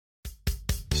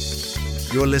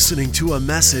You're listening to a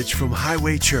message from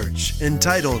Highway Church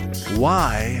entitled,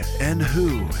 Why and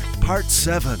Who, Part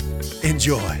 7.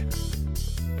 Enjoy.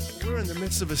 We're in the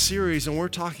midst of a series and we're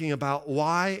talking about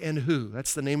why and who.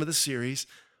 That's the name of the series,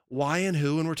 Why and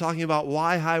Who, and we're talking about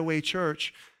why Highway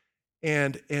Church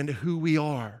and who we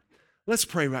are. Let's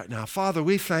pray right now. Father,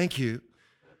 we thank you.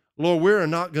 Lord, we're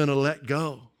not going to let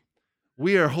go.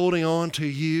 We are holding on to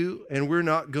you, and we're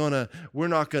not gonna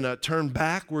turn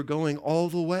back. We're going all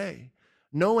the way.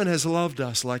 No one has loved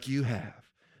us like you have.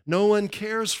 No one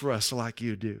cares for us like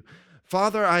you do.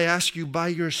 Father, I ask you by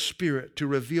your Spirit to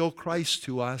reveal Christ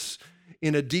to us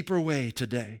in a deeper way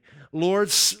today.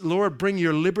 Lord, bring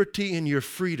your liberty and your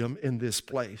freedom in this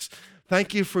place.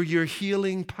 Thank you for your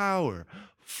healing power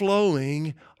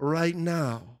flowing right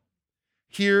now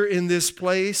here in this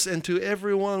place and to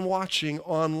everyone watching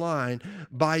online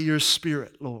by your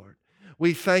Spirit, Lord.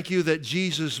 We thank you that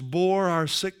Jesus bore our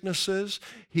sicknesses,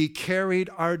 he carried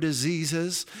our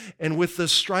diseases, and with the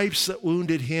stripes that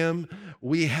wounded him,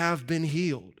 we have been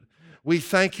healed. We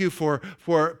thank you for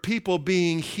people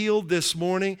being healed this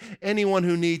morning. Anyone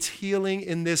who needs healing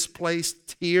in this place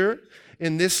here,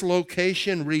 in this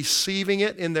location, receiving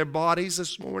it in their bodies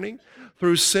this morning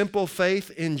through simple faith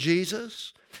in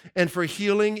Jesus, and for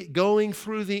healing going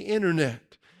through the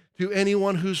internet to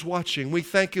anyone who's watching. We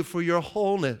thank you for your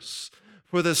wholeness,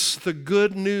 for the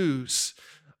good news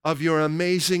of your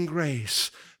amazing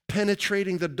grace,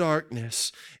 penetrating the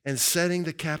darkness and setting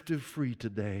the captive free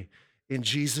today. In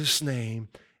Jesus' name,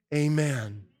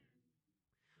 amen.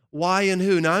 Why and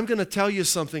who? Now, I'm going to tell you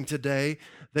something today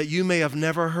that you may have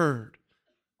never heard,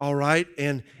 all right?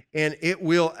 And it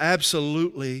will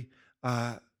absolutely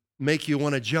make you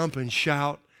want to jump and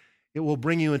shout. It will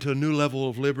bring you into a new level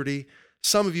of liberty.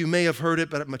 Some of you may have heard it,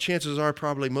 but my chances are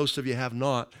probably most of you have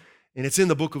not. And it's in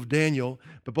the book of Daniel.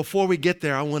 But before we get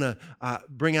there, I want to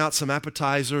bring out some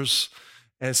appetizers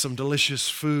and some delicious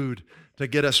food to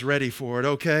get us ready for it,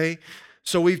 okay?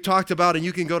 So we've talked about, and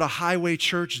you can go to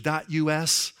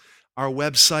highwaychurch.us, our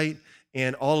website,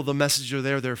 and all of the messages are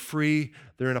there. They're free.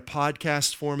 They're in a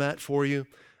podcast format for you.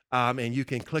 And you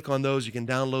can click on those. You can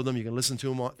download them. You can listen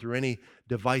to them through any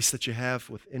device that you have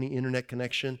with any internet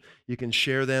connection. You can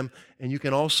share them. And you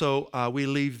can also, we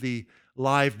leave the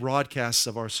live broadcasts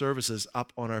of our services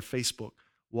up on our Facebook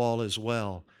wall as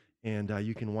well. And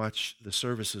you can watch the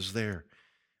services there.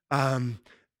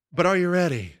 But are you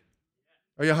ready?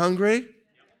 Are you hungry?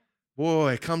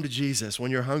 Boy, come to Jesus.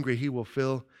 When you're hungry, he will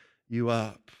fill you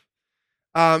up.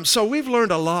 So we've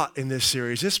learned a lot in this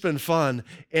series. It's been fun.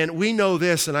 And we know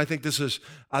this, and I think this is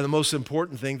the most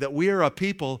important thing, that we are a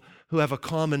people who have a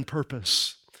common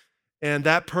purpose. And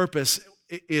that purpose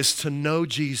is to know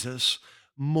Jesus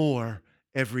more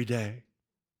every day.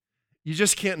 You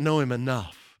just can't know him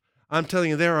enough. I'm telling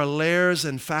you, there are layers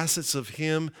and facets of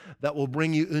him that will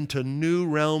bring you into new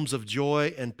realms of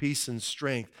joy and peace and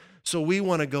strength. So we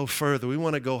want to go further. We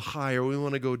want to go higher. We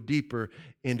want to go deeper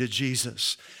into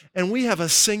Jesus. And we have a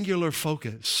singular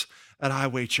focus at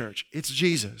Highway Church. It's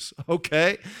Jesus,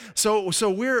 okay? So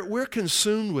we're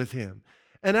consumed with him.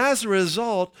 And as a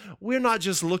result, we're not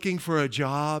just looking for a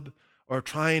job or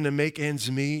trying to make ends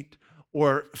meet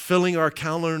or filling our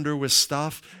calendar with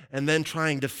stuff and then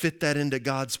trying to fit that into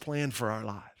God's plan for our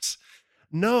lives.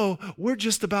 No, we're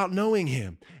just about knowing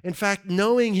him. In fact,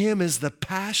 knowing him is the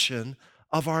passion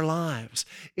of our lives.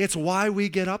 It's why we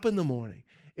get up in the morning.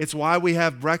 It's why we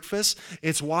have breakfast.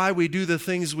 It's why we do the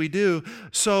things we do.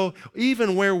 So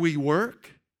even where we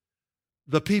work,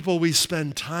 the people we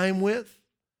spend time with,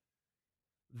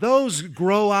 those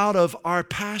grow out of our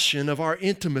passion, of our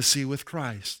intimacy with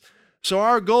Christ. So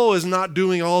our goal is not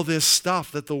doing all this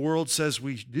stuff that the world says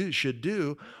we should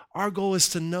do. Our goal is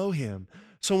to know him.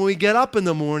 So when we get up in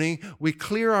the morning, we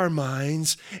clear our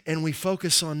minds and we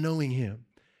focus on knowing him.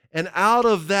 And out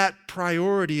of that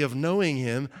priority of knowing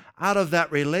him, out of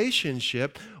that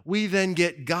relationship, we then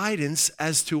get guidance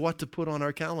as to what to put on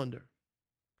our calendar.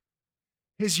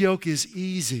 His yoke is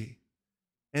easy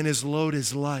and his load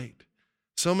is light.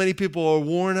 So many people are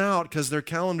worn out because their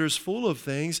calendar is full of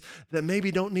things that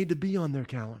maybe don't need to be on their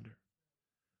calendar.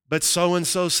 But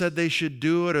so-and-so said they should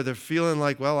do it, or they're feeling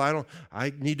like, well,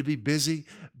 I need to be busy.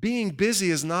 Being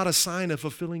busy is not a sign of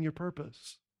fulfilling your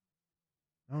purpose.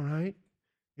 All right?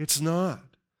 It's not.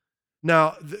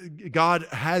 Now, God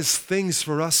has things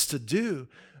for us to do,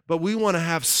 but we want to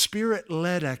have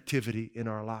Spirit-led activity in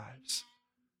our lives,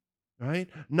 right?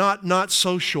 Not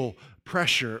social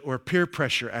pressure or peer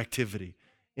pressure activity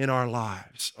in our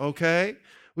lives, okay?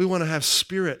 We want to have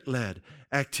Spirit-led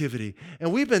activity.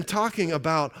 And we've been talking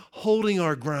about holding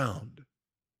our ground,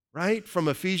 right? From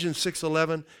Ephesians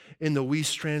 6:11 in the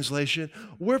Weiss translation.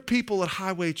 We're people at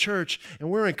Highway Church, and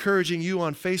we're encouraging you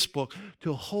on Facebook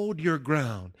to hold your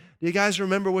ground. Do you guys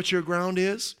remember what your ground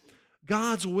is?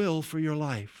 God's will for your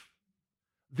life.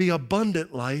 The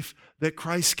abundant life that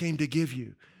Christ came to give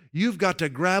you. You've got to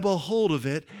grab a hold of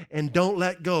it and don't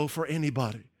let go for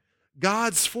anybody.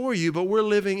 God's for you, but we're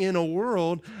living in a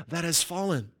world that has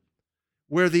fallen,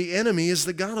 where the enemy is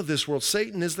the god of this world.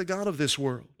 Satan is the god of this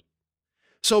world.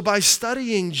 So by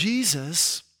studying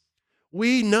Jesus,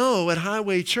 we know at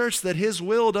Highway Church that His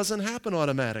will doesn't happen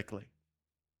automatically.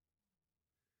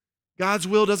 God's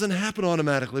will doesn't happen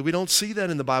automatically. We don't see that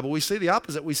in the Bible. We see the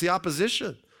opposite. We see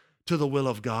opposition to the will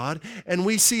of God. And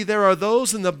we see there are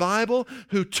those in the Bible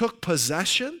who took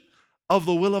possession of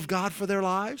the will of God for their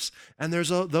lives, and there's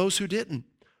those who didn't.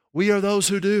 We are those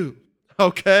who do.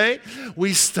 Okay?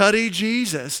 We study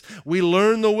Jesus. We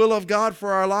learn the will of God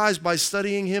for our lives by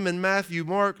studying Him in Matthew,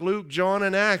 Mark, Luke, John,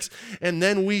 and Acts. And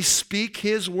then we speak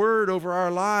His word over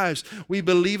our lives. We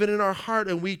believe it in our heart,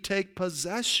 and we take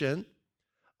possession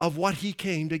of what He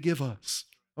came to give us.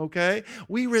 Okay?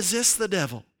 We resist the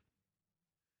devil.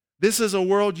 This is a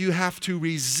world you have to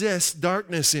resist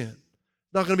darkness in.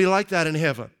 It's not going to be like that in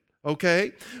heaven.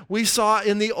 Okay? We saw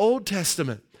in the Old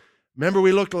Testament. Remember,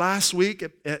 we looked last week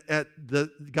at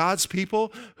God's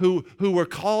people who were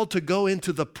called to go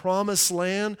into the promised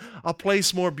land, a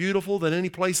place more beautiful than any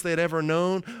place they'd ever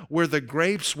known, where the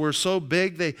grapes were so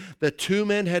big the two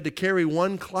men had to carry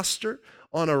one cluster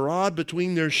on a rod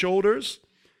between their shoulders.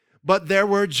 But there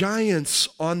were giants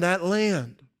on that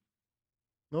land.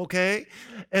 Okay?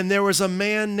 And there was a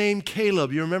man named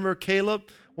Caleb. You remember Caleb?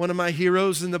 One of my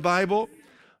heroes in the Bible,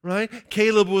 right?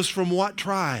 Caleb was from what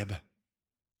tribe?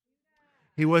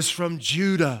 He was from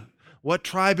Judah. What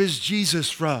tribe is Jesus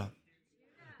from?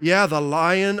 Yeah, the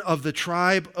Lion of the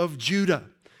tribe of Judah.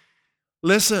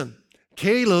 Listen,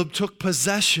 Caleb took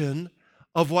possession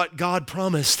of what God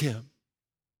promised him.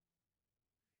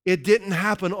 It didn't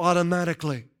happen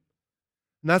automatically.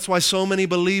 And that's why so many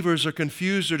believers are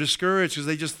confused or discouraged, because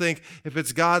they just think if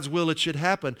it's God's will, it should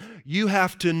happen. You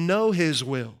have to know His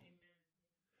will.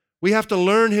 We have to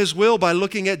learn His will by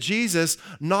looking at Jesus,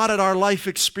 not at our life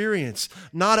experience,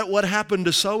 not at what happened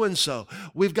to so-and-so.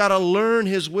 We've got to learn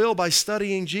His will by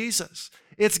studying Jesus.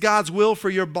 It's God's will for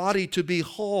your body to be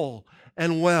whole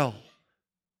and well,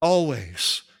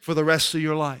 always, for the rest of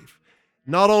your life.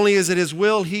 Not only is it His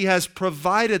will, He has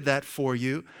provided that for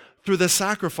you through the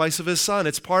sacrifice of His Son.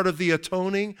 It's part of the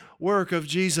atoning work of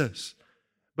Jesus.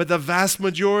 But the vast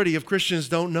majority of Christians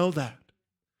don't know that.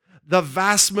 The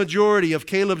vast majority of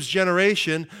Caleb's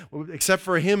generation, except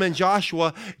for him and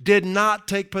Joshua, did not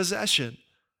take possession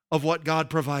of what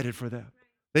God provided for them.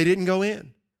 They didn't go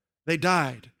in. They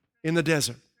died in the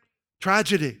desert.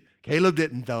 Tragedy. Caleb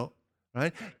didn't, though,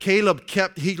 right? Caleb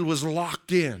he was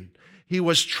locked in. He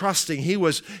was trusting. He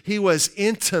was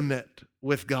intimate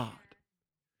with God.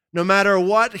 No matter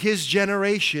what his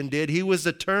generation did, he was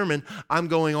determined, I'm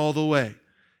going all the way.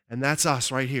 And that's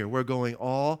us right here. We're going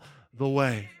all the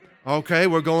way. Okay,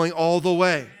 we're going all the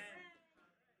way.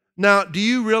 Now, do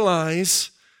you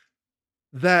realize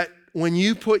that when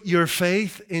you put your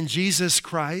faith in Jesus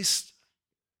Christ,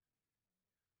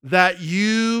 that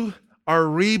you are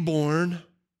reborn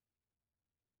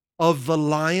of the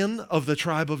Lion of the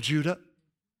tribe of Judah?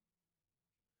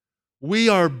 We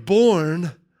are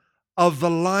born of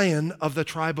the Lion of the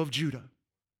tribe of Judah.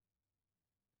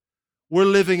 We're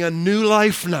living a new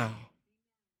life now.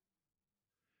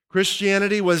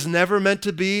 Christianity was never meant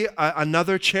to be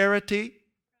another charity,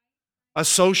 a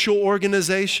social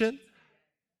organization.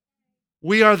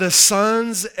 We are the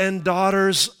sons and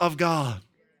daughters of God.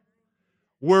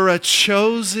 We're a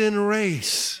chosen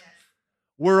race.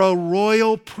 We're a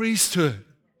royal priesthood.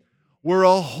 We're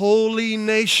a holy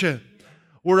nation.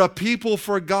 We're a people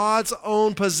for God's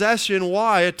own possession.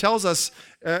 Why? It tells us,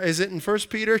 is it in 1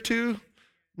 Peter 2,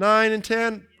 9 and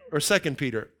 10? Or 2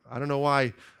 Peter? I don't know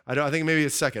why. I think maybe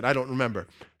it's 2nd. I don't remember.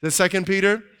 The 2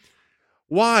 Peter?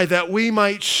 Why? That we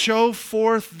might show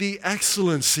forth the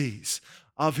excellencies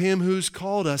of Him who's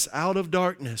called us out of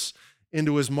darkness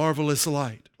into His marvelous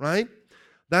light, right?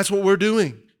 That's what we're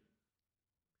doing.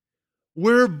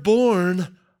 We're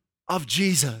born of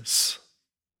Jesus.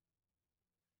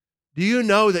 Do you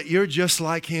know that you're just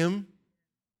like Him?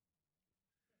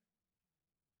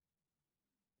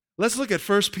 Let's look at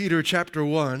 1 Peter chapter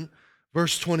 1,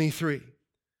 verse 23.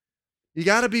 You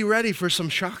got to be ready for some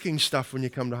shocking stuff when you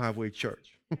come to Highway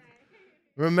Church.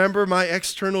 Remember my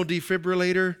external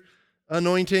defibrillator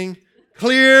anointing?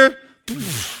 Clear.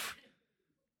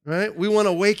 Right? We want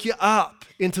to wake you up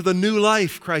into the new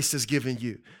life Christ has given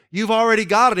you. You've already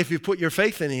got it if you put your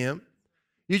faith in Him.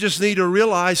 You just need to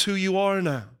realize who you are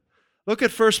now. Look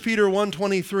at 1 Peter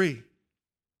 1:23. It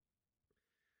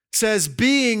says,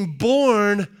 being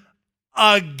born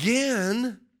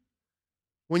again.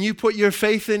 When you put your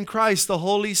faith in Christ, the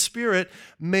Holy Spirit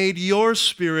made your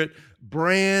spirit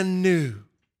brand new.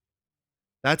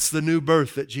 That's the new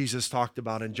birth that Jesus talked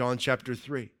about in John chapter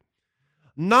 3.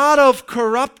 Not of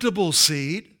corruptible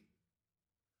seed.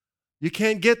 You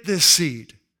can't get this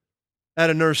seed at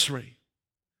a nursery.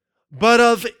 But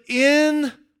of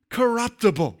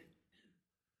incorruptible.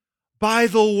 By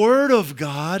the word of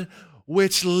God,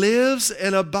 which lives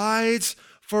and abides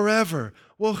forever.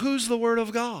 Well, who's the word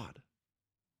of God?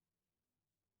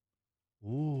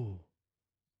 Ooh,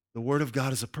 the word of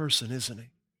God is a person, isn't he?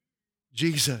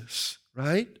 Jesus,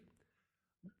 right?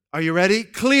 Are you ready?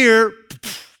 Clear.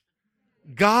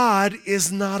 God is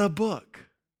not a book.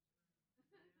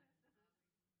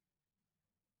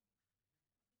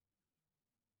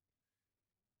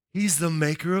 He's the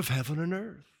maker of heaven and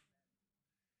earth.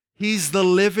 He's the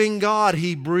living God.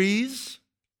 He breathes.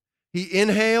 He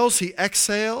inhales. He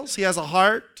exhales. He has a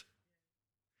heart.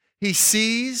 He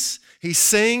sees. He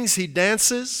sings. He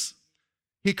dances.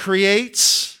 He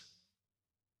creates.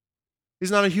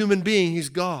 He's not a human being. He's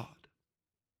God.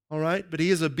 All right? But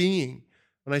he is a being.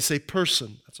 When I say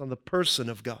person, that's on the person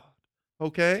of God.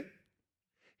 Okay?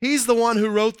 He's the one who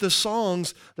wrote the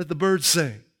songs that the birds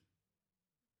sing.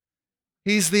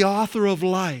 He's the author of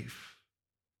life.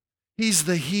 He's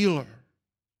the healer.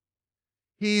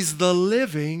 He's the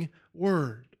living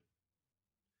Word.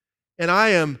 And I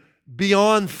am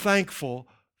beyond thankful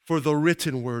for the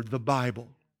written Word, the Bible.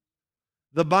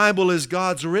 The Bible is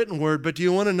God's written Word, but do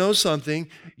you want to know something?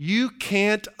 You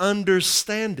can't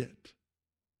understand it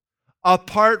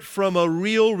apart from a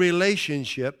real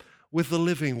relationship with the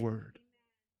living Word.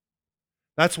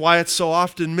 That's why it's so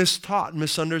often mistaught,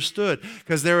 misunderstood,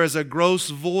 because there is a gross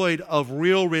void of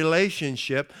real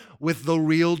relationship with the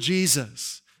real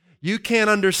Jesus. You can't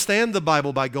understand the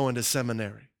Bible by going to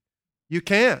seminary. You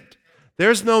can't.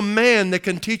 There's no man that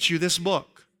can teach you this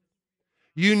book.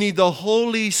 You need the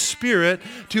Holy Spirit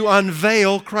to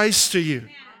unveil Christ to you.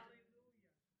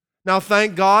 Now,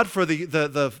 thank God for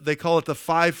they call it the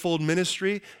fivefold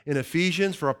ministry in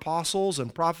Ephesians for apostles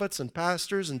and prophets and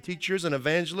pastors and teachers and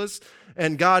evangelists.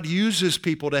 And God uses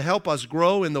people to help us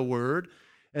grow in the Word.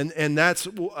 And that's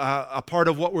a part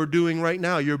of what we're doing right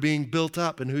now. You're being built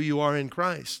up in who you are in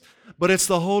Christ. But it's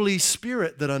the Holy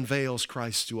Spirit that unveils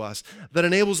Christ to us, that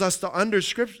enables us to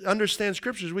understand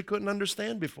Scriptures we couldn't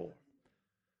understand before.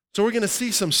 So we're going to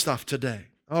see some stuff today,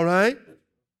 all right?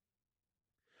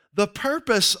 The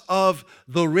purpose of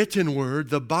the written Word,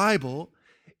 the Bible,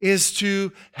 is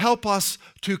to help us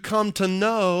to come to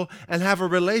know and have a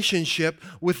relationship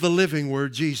with the living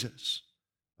Word, Jesus.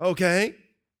 Okay?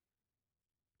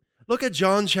 Look at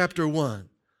John chapter 1,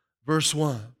 verse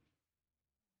 1.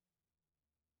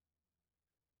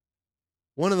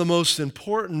 One of the most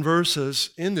important verses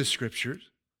in the Scriptures.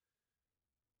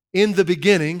 In the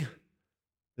beginning,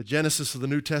 the Genesis of the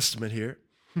New Testament here,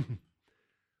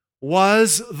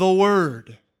 was the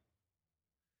Word.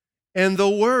 And the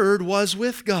Word was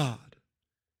with God.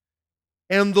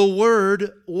 And the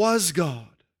Word was God.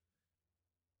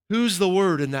 Who's the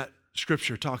Word in that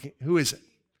Scripture talking? Who is it?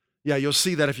 Yeah, you'll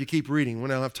see that if you keep reading. We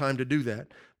don't have time to do that.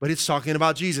 But it's talking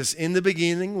about Jesus. In the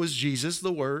beginning was Jesus,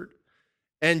 the Word.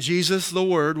 And Jesus, the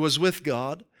Word, was with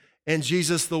God. And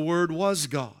Jesus, the Word, was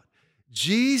God.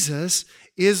 Jesus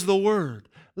is the Word.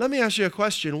 Let me ask you a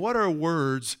question. What are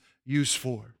words used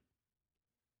for?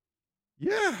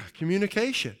 Yeah,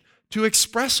 communication. To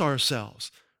express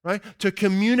ourselves, right? To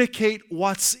communicate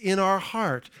what's in our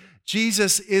heart.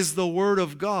 Jesus is the Word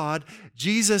of God.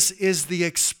 Jesus is the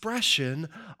expression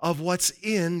of what's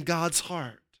in God's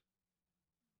heart.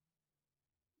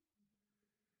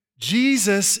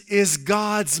 Jesus is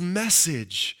God's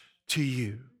message to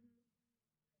you.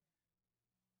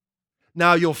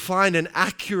 Now, you'll find an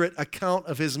accurate account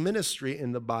of his ministry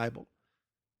in the Bible,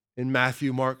 in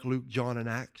Matthew, Mark, Luke, John, and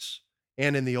Acts,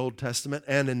 and in the Old Testament,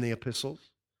 and in the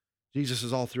epistles. Jesus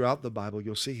is all throughout the Bible.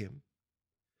 You'll see him.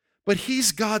 But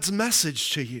he's God's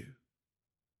message to you.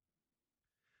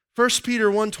 1 Peter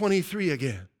 1:23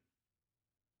 again.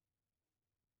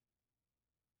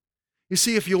 You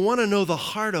see, if you want to know the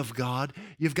heart of God,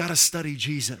 you've got to study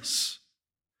Jesus.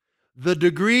 The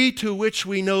degree to which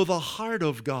we know the heart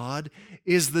of God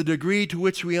is the degree to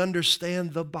which we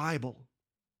understand the Bible.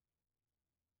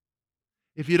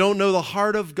 If you don't know the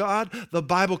heart of God, the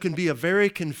Bible can be a very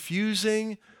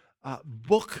confusing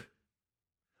book.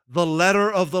 The letter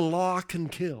of the law can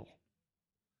kill.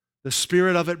 The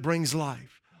spirit of it brings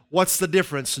life. What's the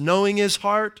difference? Knowing his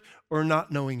heart or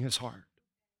not knowing his heart?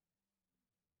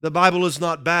 The Bible is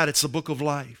not bad. It's the book of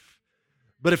life.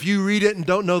 But if you read it and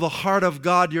don't know the heart of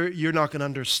God, you're not going to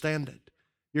understand it.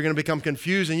 You're going to become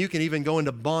confused, and you can even go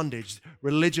into bondage.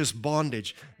 Religious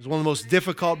bondage is one of the most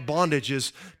difficult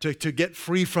bondages to get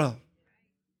free from.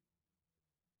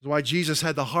 That's why Jesus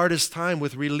had the hardest time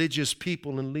with religious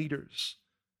people and leaders.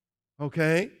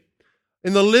 Okay?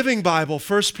 In the Living Bible,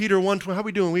 1 Peter 1:20, how are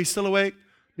we doing? We still awake?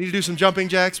 Need to do some jumping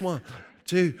jacks? 1,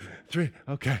 2, 3.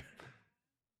 Okay.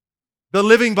 The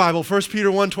Living Bible, 1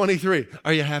 Peter 1:23.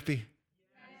 Are you happy?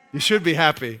 You should be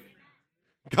happy.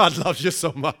 God loves you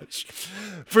so much.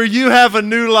 For you have a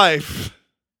new life.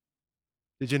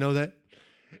 Did you know that?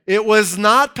 It was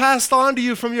not passed on to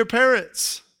you from your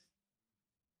parents.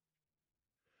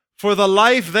 For the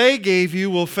life they gave you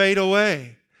will fade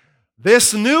away.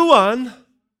 This new one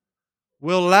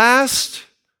will last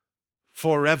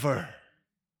forever.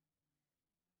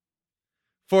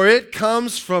 For it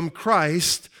comes from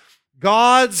Christ,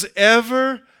 God's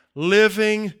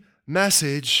ever-living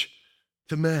message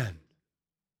to men.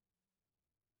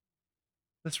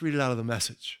 Let's read it out of the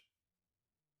Message.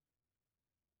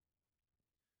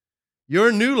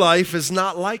 Your new life is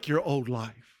not like your old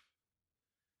life.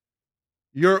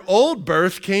 Your old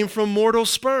birth came from mortal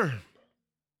sperm.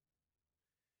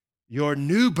 Your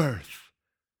new birth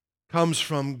comes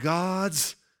from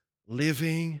God's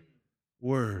living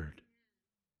Word,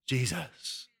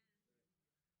 Jesus.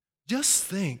 Just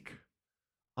think,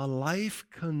 a life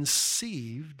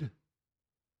conceived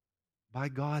by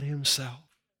God Himself.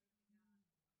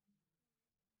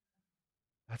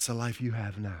 That's the life you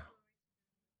have now.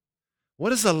 What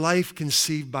does a life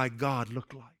conceived by God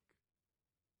look like?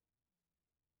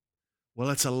 Well,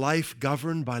 it's a life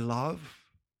governed by love,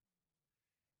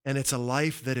 and it's a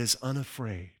life that is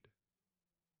unafraid.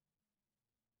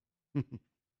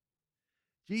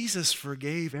 Jesus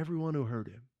forgave everyone who hurt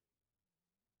Him.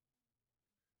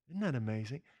 Isn't that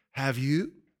amazing? Have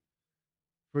you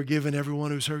forgiven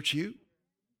everyone who's hurt you?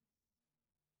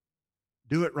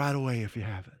 Do it right away if you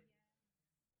haven't.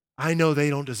 I know they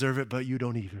don't deserve it, but you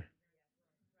don't either.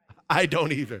 I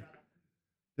don't either.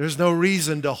 There's no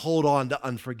reason to hold on to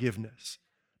unforgiveness,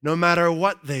 no matter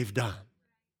what they've done,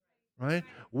 right?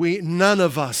 None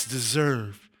of us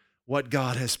deserve what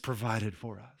God has provided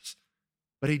for us.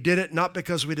 But He did it not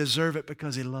because we deserve it,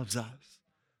 because He loves us.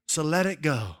 So let it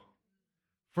go.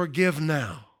 Forgive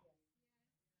now.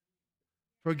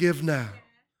 Forgive now.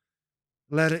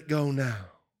 Let it go now.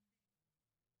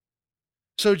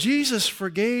 So Jesus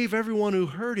forgave everyone who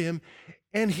hurt Him,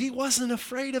 and He wasn't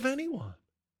afraid of anyone.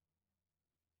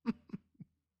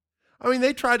 I mean,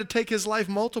 they tried to take His life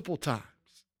multiple times,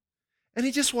 and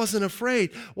He just wasn't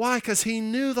afraid. Why? Because He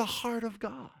knew the heart of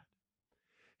God.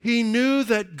 He knew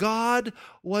that God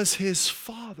was His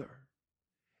Father,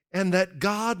 and that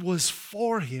God was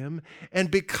for Him,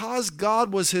 and because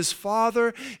God was His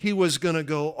Father, He was going to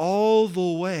go all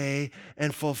the way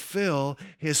and fulfill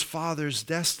His Father's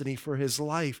destiny for His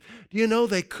life. Do you know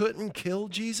they couldn't kill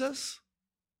Jesus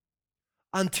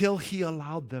until He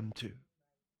allowed them to?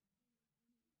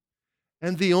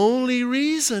 And the only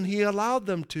reason He allowed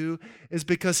them to is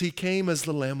because He came as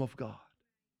the Lamb of God.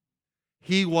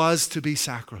 He was to be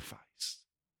sacrificed.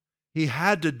 He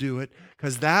had to do it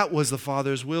because that was the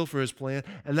Father's will for His plan.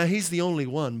 And that He's the only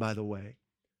one, by the way.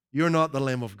 You're not the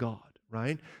Lamb of God,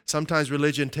 right? Sometimes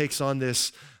religion takes on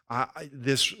this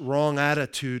wrong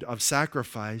attitude of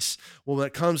sacrifice. Well, when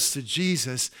it comes to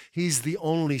Jesus, He's the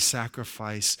only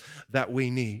sacrifice that we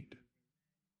need.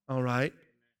 All right?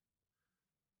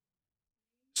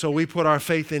 So we put our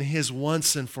faith in His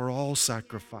once and for all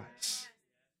sacrifice.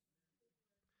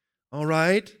 All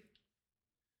right?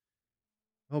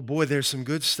 Oh boy, there's some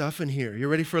good stuff in here. You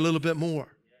ready for a little bit more?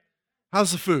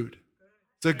 How's the food?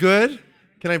 Is it good?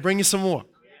 Can I bring you some more?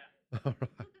 All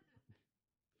right.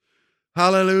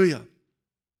 Hallelujah.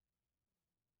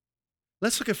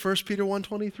 Let's look at 1 Peter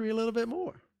 1:23 a little bit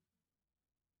more.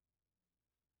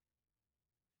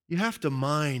 You have to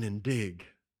mine and dig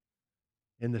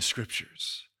in the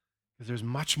Scriptures because there's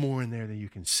much more in there than you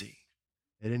can see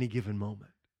at any given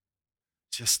moment.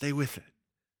 Just stay with it.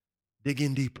 Dig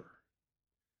in deeper.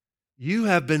 You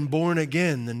have been born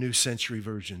again, the New Century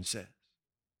Version says.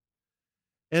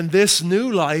 And this new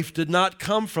life did not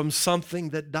come from something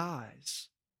that dies,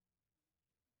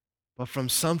 but from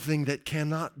something that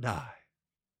cannot die.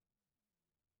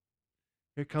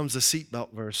 Here comes the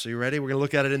seatbelt verse. Are you ready? We're going to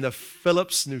look at it in the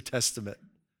Phillips New Testament.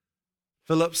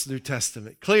 Phillips New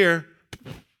Testament. Clear.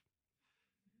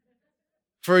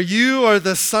 For you are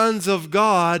the sons of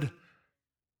God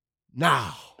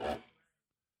now.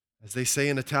 As they say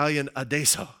in Italian,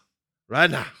 adesso, right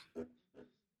now.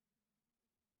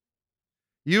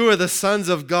 You are the sons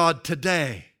of God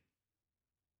today.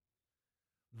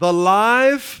 The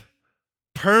live,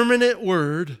 permanent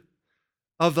word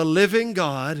of the living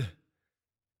God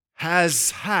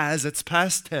has, it's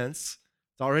past tense,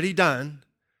 it's already done,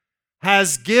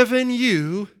 has given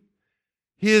you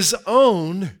his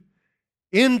own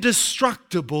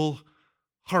indestructible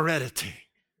heredity.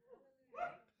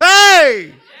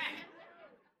 Hey!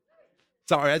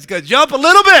 Sorry, I just got to jump a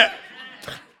little bit.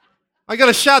 I got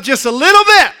to shout just a little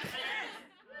bit.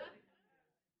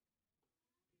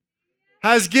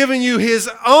 Has given you his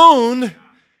own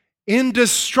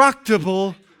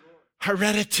indestructible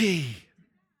heredity.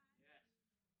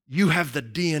 You have the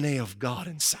DNA of God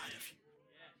inside of you.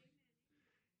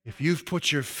 If you've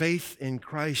put your faith in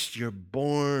Christ, you're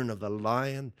born of the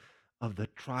Lion of the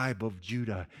tribe of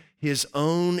Judah. His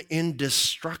own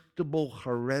indestructible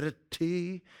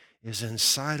heredity is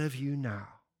inside of you now.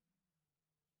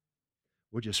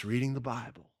 We're just reading the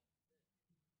Bible.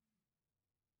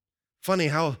 Funny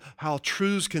how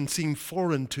truths can seem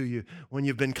foreign to you when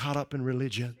you've been caught up in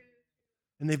religion.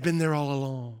 And they've been there all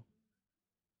along.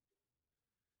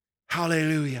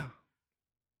 Hallelujah.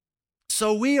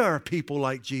 So we are people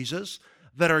like Jesus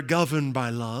that are governed by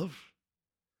love,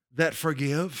 that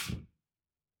forgive,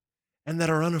 and that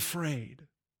are unafraid.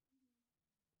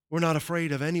 We're not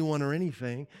afraid of anyone or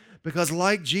anything because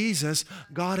like Jesus,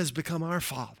 God has become our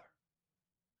Father.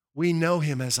 We know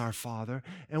him as our Father,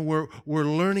 and we're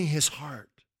learning his heart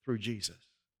through Jesus.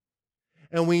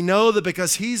 And we know that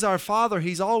because he's our Father,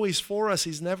 he's always for us.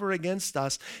 He's never against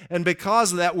us. And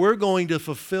because of that, we're going to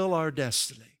fulfill our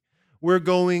destiny. We're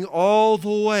going all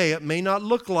the way. It may not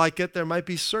look like it. There might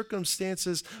be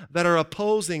circumstances that are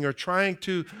opposing or trying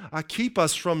to keep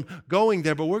us from going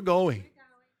there, but we're going.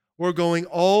 We're going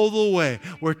all the way.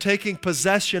 We're taking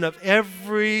possession of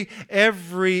every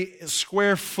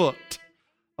square foot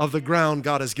of the ground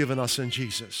God has given us in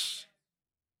Jesus.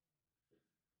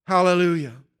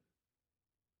 Hallelujah.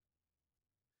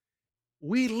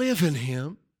 We live in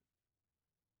him.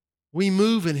 We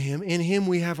move in him. In him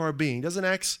we have our being. Doesn't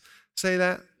Acts say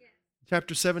that? Yeah.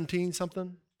 Chapter 17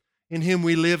 something? In him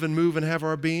we live and move and have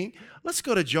our being. Let's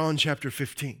go to John chapter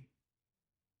 15.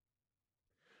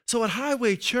 So at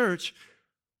Highway Church,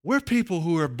 we're people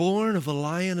who are born of the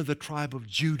Lion of the tribe of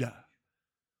Judah.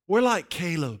 We're like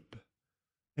Caleb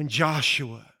and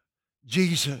Joshua,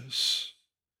 Jesus.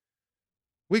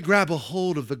 We grab a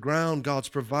hold of the ground God's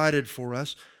provided for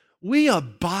us. We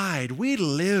abide, we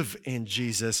live in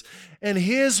Jesus, and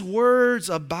his words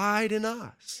abide in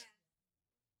us.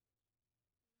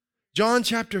 John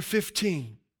chapter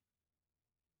 15.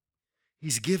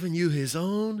 He's given you his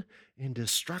own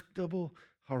indestructible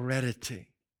heredity.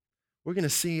 We're going to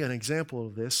see an example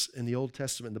of this in the Old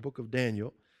Testament, in the book of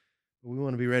Daniel. We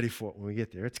want to be ready for it when we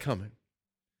get there. It's coming.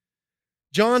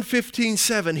 John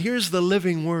 15:7, here's the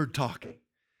living word talking.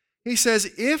 He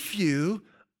says, if you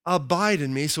abide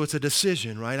in me, so it's a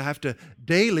decision, right? I have to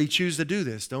daily choose to do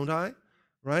this, don't I?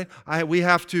 Right? We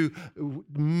have to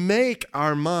make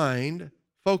our mind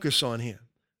focus on him,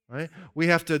 right? We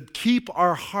have to keep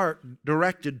our heart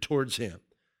directed towards him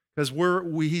because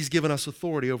he's given us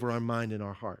authority over our mind and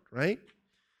our heart, right?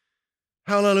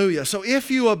 Hallelujah. So if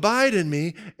you abide in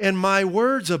me and my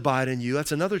words abide in you,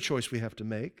 that's another choice we have to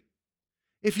make.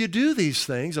 If you do these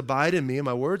things, abide in me and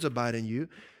my words abide in you,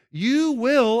 you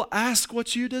will ask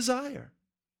what you desire.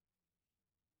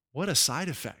 What a side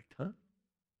effect, huh?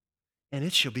 And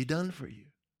it shall be done for you.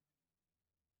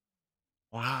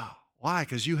 Wow. Why?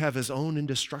 Because you have his own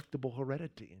indestructible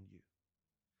heredity in you.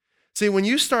 See, when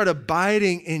you start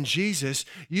abiding in Jesus,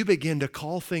 you begin to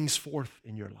call things forth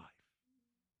in your life.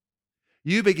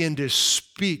 You begin to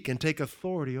speak and take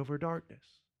authority over darkness.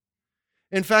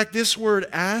 In fact, this word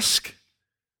ask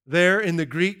there in the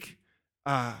Greek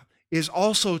is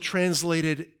also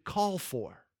translated call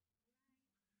for.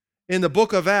 In the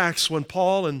book of Acts, when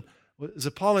Paul and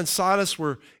Silas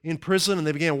were in prison and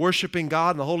they began worshiping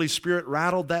God and the Holy Spirit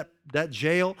rattled that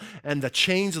jail and the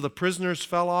chains of the prisoners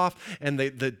fell off and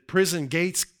the prison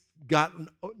gates got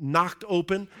knocked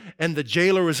open and the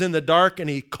jailer was in the dark and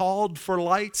he called for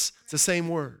lights. It's the same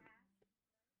word.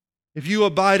 If you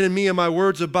abide in me and my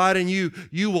words abide in you,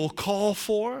 you will call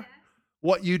for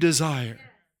what you desire,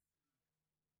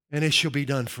 and it shall be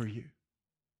done for you.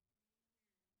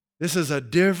 This is a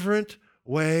different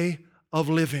way of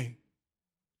living.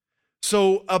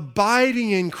 So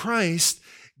abiding in Christ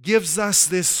gives us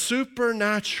this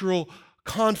supernatural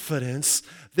confidence,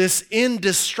 this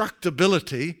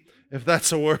indestructibility, if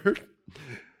that's a word,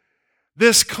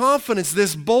 this confidence,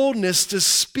 this boldness to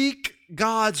speak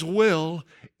God's will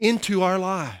into our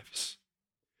lives.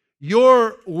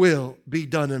 Your will be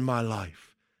done in my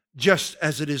life. just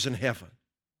as it is in heaven.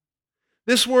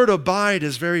 This word abide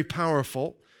is very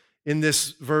powerful in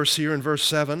this verse here in verse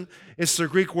 7. It's the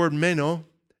Greek word meno,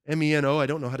 M-E-N-O. I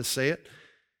don't know how to say it.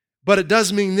 But it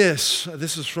does mean this.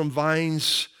 This is from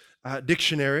Vine's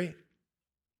dictionary.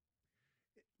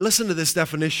 Listen to this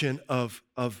definition of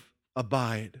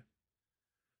abide.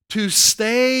 To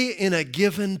stay in a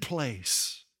given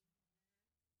place.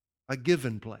 A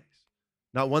given place.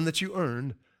 Not one that you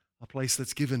earn, a place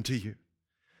that's given to you.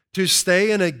 To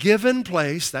stay in a given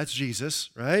place, that's Jesus,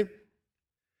 right?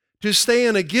 To stay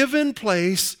in a given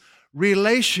place,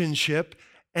 relationship,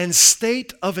 and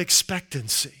state of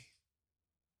expectancy.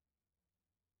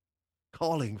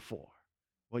 Calling for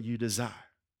what you desire.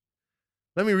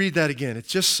 Let me read that again. It's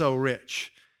just so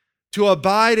rich. To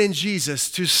abide in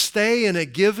Jesus, to stay in a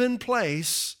given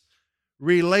place,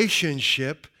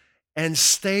 relationship, and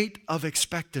state of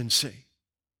expectancy.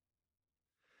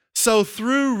 So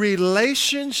through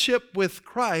relationship with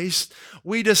Christ,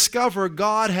 we discover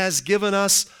God has given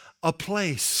us a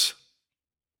place.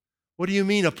 What do you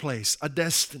mean a place? A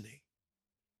destiny.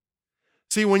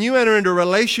 See, when you enter into a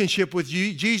relationship with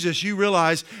Jesus, you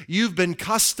realize you've been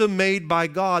custom made by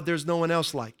God. There's no one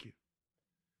else like you.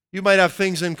 You might have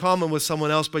things in common with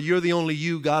someone else, but you're the only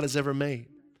you God has ever made.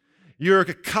 You're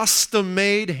a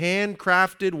custom-made,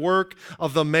 handcrafted work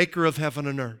of the maker of heaven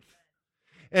and earth.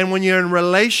 And when you're in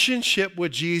relationship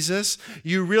with Jesus,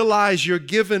 you realize you're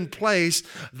given place,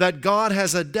 that God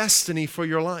has a destiny for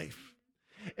your life.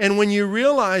 And when you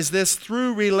realize this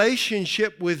through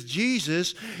relationship with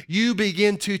Jesus, you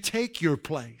begin to take your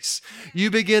place.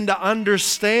 You begin to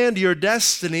understand your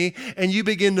destiny, and you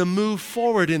begin to move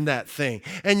forward in that thing.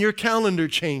 And your calendar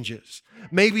changes.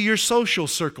 Maybe your social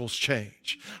circles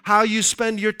change. How you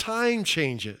spend your time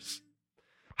changes.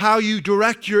 How you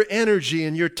direct your energy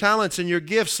and your talents and your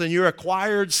gifts and your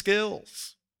acquired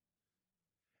skills.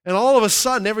 And all of a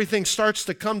sudden, everything starts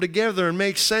to come together and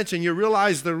make sense, and you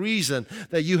realize the reason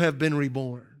that you have been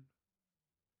reborn.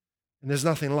 And there's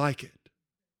nothing like it.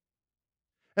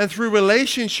 And through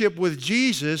relationship with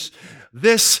Jesus,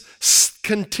 this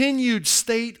continued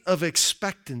state of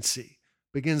expectancy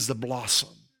begins to blossom.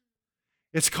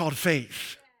 It's called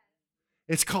faith.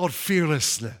 It's called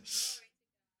fearlessness.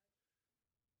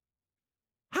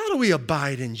 How do we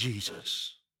abide in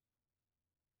Jesus?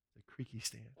 The creaky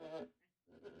stand.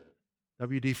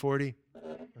 WD-40?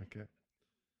 Okay.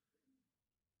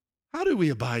 How do we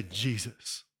abide in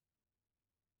Jesus?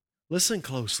 Listen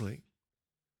closely.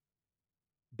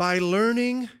 By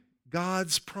learning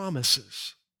God's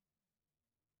promises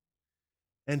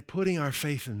and putting our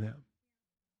faith in them.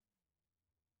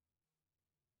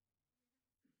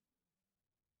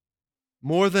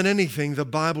 More than anything, the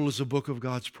Bible is a book of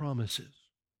God's promises.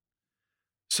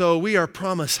 So we are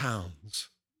promise hounds.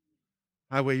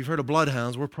 Highway, you've heard of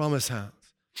bloodhounds. We're promise hounds.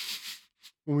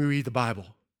 When we read the Bible,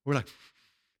 we're like,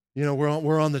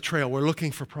 we're on the trail. We're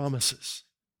looking for promises.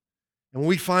 And when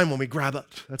we find one, we grab it.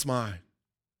 That's mine.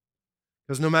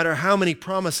 Because no matter how many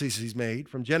promises He's made,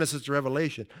 from Genesis to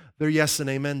Revelation, they're yes and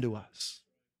amen to us.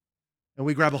 And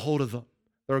we grab a hold of them.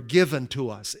 They're given to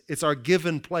us. It's our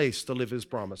given place to live His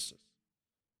promises.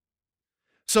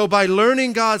 So by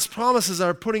learning God's promises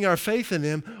and putting our faith in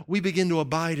Him, we begin to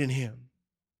abide in Him.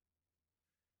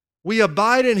 We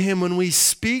abide in Him when we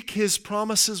speak His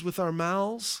promises with our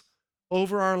mouths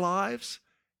over our lives,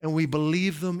 and we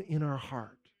believe them in our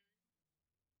heart.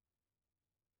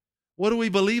 What do we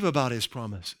believe about His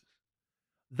promises?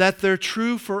 That they're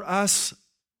true for us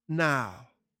now.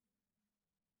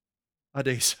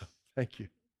 Adesa, thank you.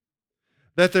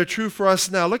 That they're true for us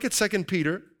now. Look at 2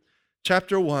 Peter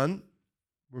chapter 1.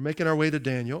 We're making our way to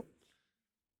Daniel.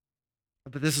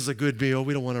 But this is a good meal.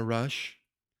 We don't want to rush.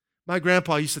 My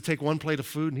grandpa used to take one plate of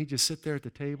food and he'd just sit there at the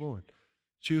table and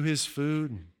chew his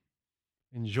food and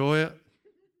enjoy it.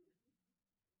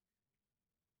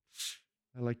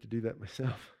 I like to do that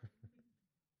myself.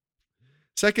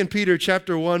 2 Peter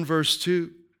chapter 1, verse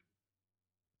 2.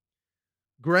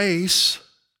 Grace,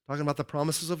 talking about the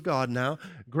promises of God now.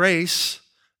 Grace,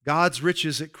 God's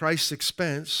riches at Christ's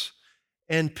expense,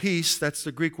 and peace, that's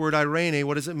the Greek word eirene.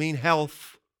 What does it mean?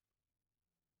 Health.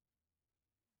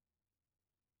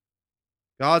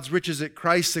 God's riches at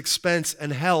Christ's expense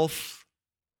and health,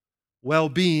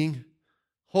 well-being,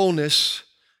 wholeness,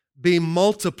 be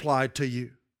multiplied to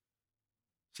you.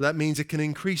 So that means it can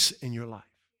increase in your life,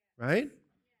 right?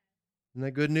 Isn't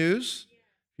that good news?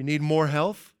 If you need more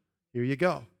health, here you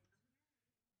go.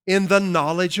 In the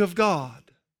knowledge of God.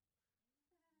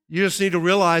 You just need to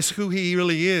realize who He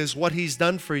really is, what He's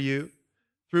done for you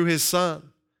through His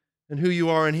Son, and who you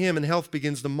are in Him, and health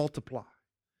begins to multiply.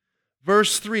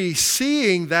 Verse 3,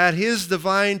 seeing that his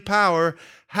divine power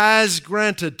has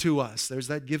granted to us. There's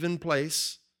that given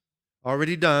place,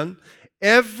 already done.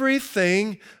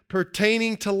 Everything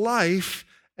pertaining to life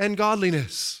and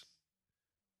godliness.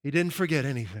 He didn't forget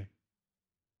anything.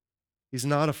 He's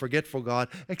not a forgetful God,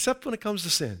 except when it comes to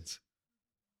sins.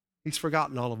 He's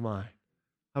forgotten all of mine.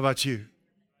 How about you?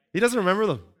 He doesn't remember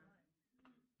them.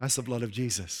 That's the blood of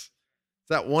Jesus. It's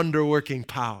that wonder-working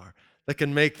power that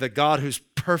can make the God who's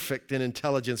perfect in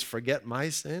intelligence forget my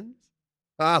sins.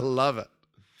 I love it.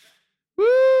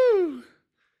 Woo!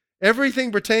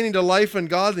 Everything pertaining to life and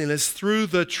godliness through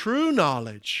the true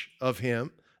knowledge of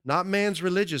him, not man's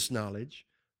religious knowledge,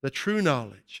 the true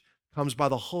knowledge comes by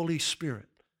the Holy Spirit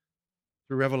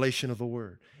through revelation of the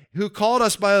Word, who called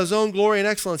us by his own glory and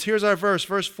excellence. Here's our verse,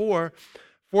 verse 4.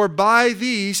 For by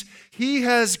these he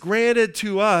has granted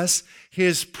to us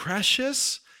his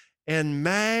precious and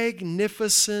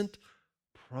magnificent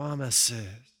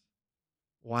promises.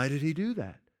 Why did he do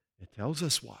that? It tells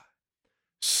us why.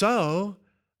 So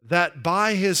that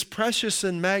by his precious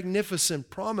and magnificent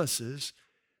promises,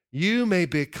 you may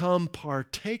become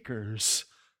partakers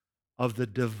of the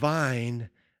divine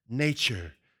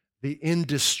nature, the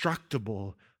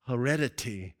indestructible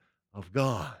heredity of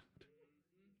God.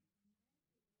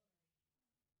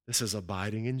 This is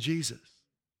abiding in Jesus.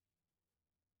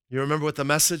 You remember what the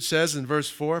message says in verse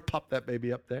 4? Pop that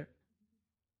baby up there.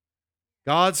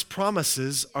 God's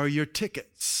promises are your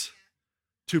tickets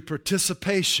to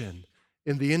participation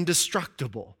in the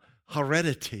indestructible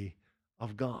heredity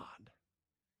of God.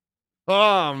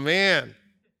 Oh, man.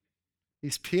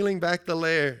 He's peeling back the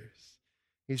layers.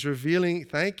 He's revealing,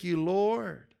 thank you,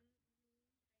 Lord.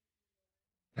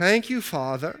 Thank you,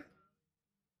 Father.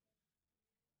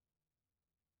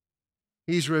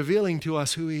 He's revealing to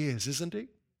us who he is, isn't he?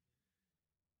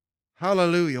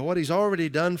 Hallelujah, what he's already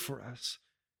done for us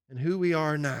and who we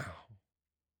are now.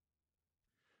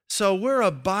 So we're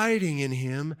abiding in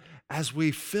him as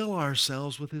we fill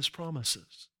ourselves with his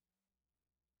promises.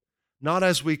 Not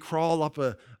as we crawl up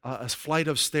a flight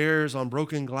of stairs on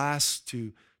broken glass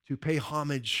to pay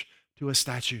homage to a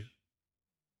statue.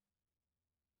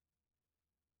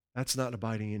 That's not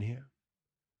abiding in him.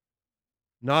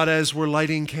 Not as we're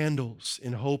lighting candles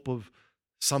in hope of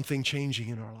something changing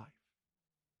in our life.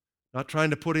 Not trying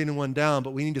to put anyone down,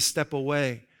 but we need to step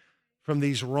away from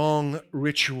these wrong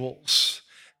rituals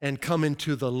and come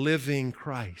into the living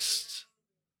Christ.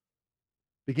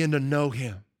 Begin to know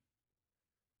him.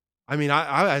 I mean,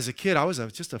 I as a kid, I was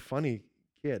just a funny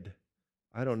kid.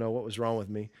 I don't know what was wrong with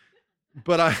me.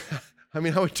 But I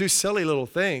would do silly little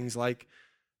things like,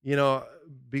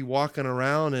 be walking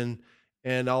around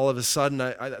and all of a sudden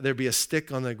there'd be a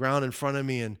stick on the ground in front of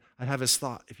me and I'd have this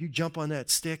thought, if you jump on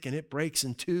that stick and it breaks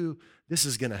in two, this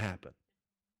is going to happen.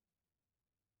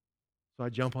 So I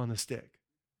jump on the stick,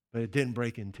 but it didn't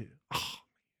break in two. Oh,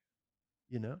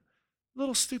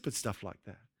 little stupid stuff like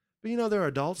that. But there are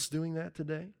adults doing that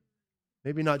today.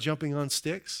 Maybe not jumping on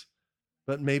sticks,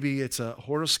 but maybe it's a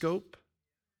horoscope,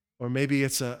 or maybe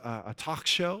it's a talk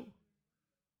show,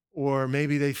 or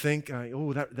maybe they think,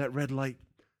 that red light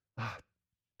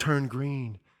turned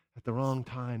green at the wrong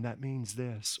time. That means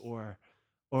this, or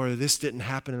this didn't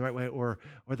happen in the right way, or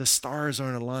the stars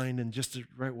aren't aligned in just the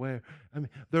right way. I mean,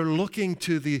 they're looking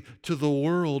to the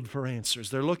world for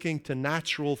answers. They're looking to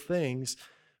natural things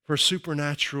for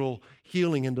supernatural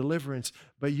healing and deliverance,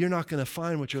 but you're not going to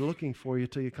find what you're looking for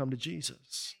until you come to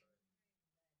Jesus.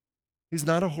 He's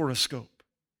not a horoscope.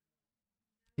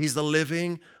 He's the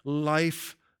living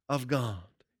life of God.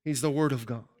 He's the Word of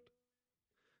God.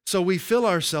 So we fill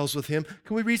ourselves with him.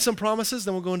 Can we read some promises?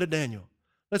 Then we'll go into Daniel.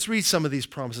 Let's read some of these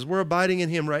promises. We're abiding in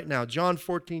him right now. John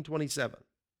 14:27. Then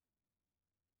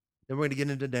we're going to get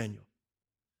into Daniel.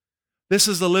 This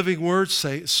is the living Word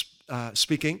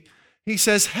speaking. He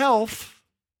says, health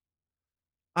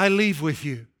I leave with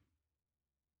you.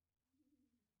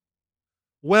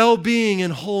 Well-being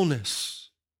and wholeness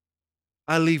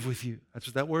I leave with you. That's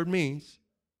what that word means.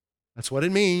 That's what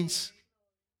it means.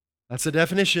 That's the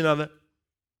definition of it.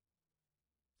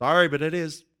 Sorry, but it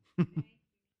is.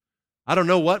 I don't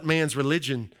know what man's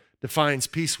religion defines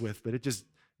peace with, but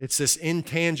it's this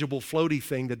intangible, floaty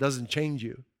thing that doesn't change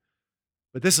you.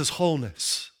 But this is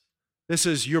wholeness. This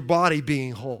is your body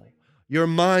being whole, your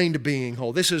mind being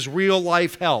whole. This is real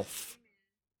life health,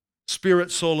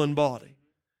 spirit, soul, and body.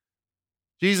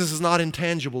 Jesus is not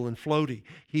intangible and floaty.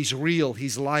 He's real.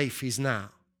 He's life. He's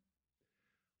now.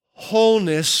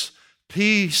 Wholeness,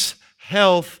 peace,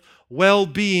 health,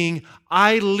 well-being,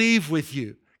 I leave with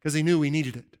you, because he knew we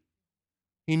needed it.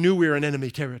 He knew we were in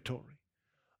enemy territory.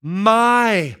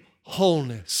 My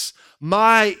wholeness,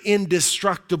 my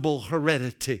indestructible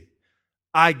heredity,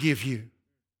 I give you.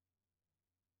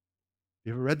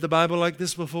 You ever read the Bible like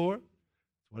this before?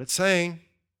 That's what it's saying.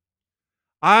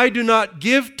 I do not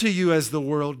give to you as the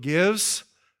world gives.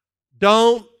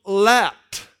 Don't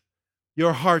let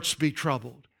your hearts be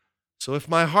troubled. So if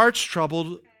my heart's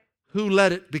troubled, who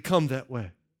let it become that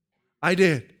way? I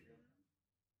did.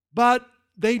 But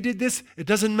they did this. It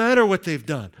doesn't matter what they've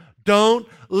done. Don't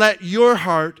let your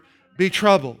heart be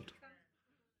troubled.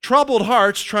 Troubled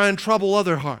hearts try and trouble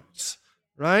other hearts,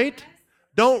 right?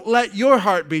 Don't let your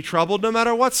heart be troubled no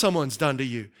matter what someone's done to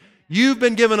you. You've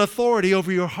been given authority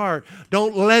over your heart.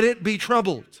 Don't let it be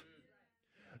troubled.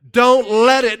 Don't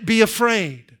let it be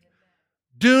afraid.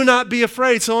 Do not be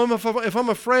afraid. So if I'm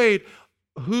afraid,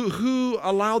 who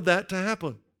allowed that to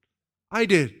happen? I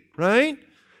did, right?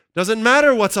 Doesn't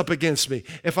matter what's up against me.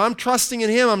 If I'm trusting in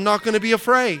Him, I'm not going to be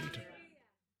afraid.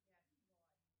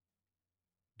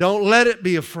 Don't let it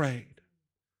be afraid.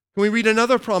 Can we read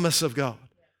another promise of God?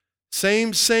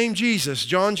 Same Jesus,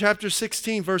 John chapter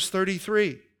 16, verse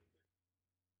 33.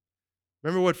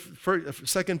 Remember what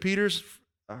 2 Peter's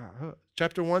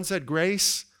chapter 1 said?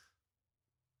 Grace,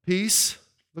 peace.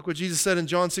 Look what Jesus said in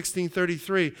John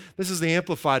 16:33. This is the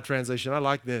Amplified translation. I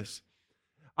like this.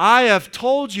 I have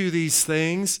told you these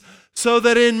things so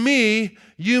that in me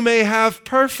you may have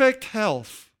perfect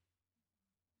health.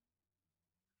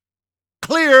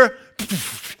 Clear.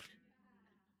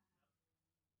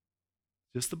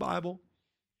 Just the Bible.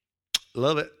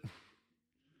 Love it.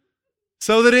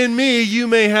 So that in me you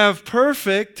may have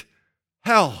perfect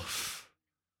health,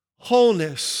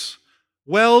 wholeness,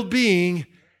 well-being,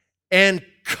 and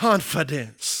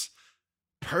confidence.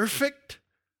 Perfect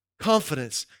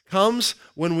confidence comes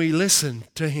when we listen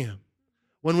to Him,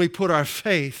 when we put our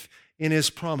faith in His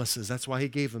promises. That's why He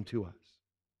gave them to us.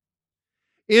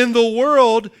 In the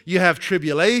world, you have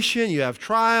tribulation, you have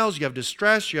trials, you have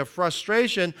distress, you have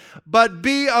frustration, but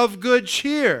be of good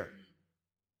cheer.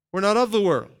 We're not of the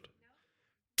world.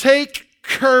 Take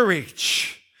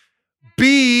courage.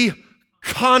 Be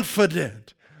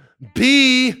confident.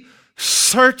 Be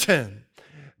certain.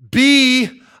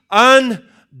 Be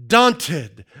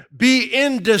undaunted. Be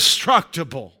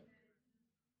indestructible.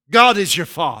 God is your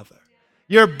Father.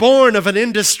 You're born of an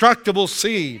indestructible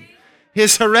seed.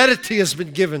 His heredity has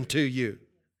been given to you.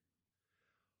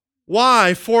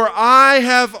 Why? For I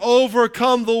have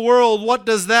overcome the world. What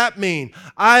does that mean?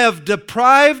 I have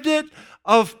deprived it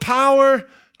of power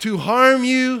to harm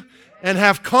you and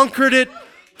have conquered it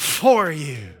for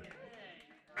you.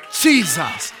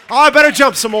 Jesus. Oh, I better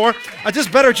jump some more. I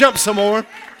just better jump some more.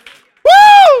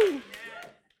 Woo!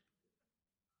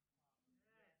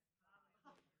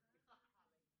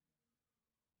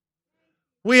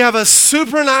 We have a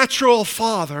supernatural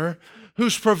Father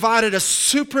who's provided a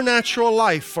supernatural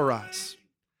life for us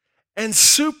and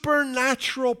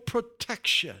supernatural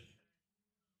protection.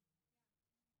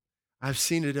 I've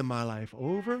seen it in my life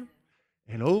over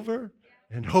and over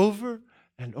and over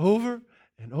and over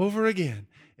and over again.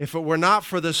 If it were not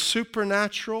for the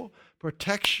supernatural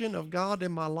protection of God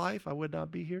in my life, I would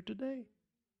not be here today.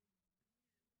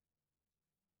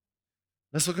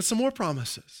 Let's look at some more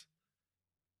promises.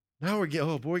 Now we're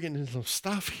getting into some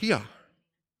stuff here.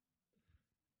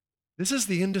 This is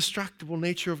the indestructible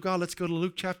nature of God. Let's go to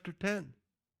Luke chapter 10.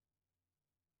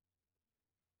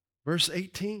 Verse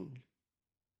 18.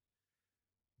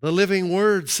 The living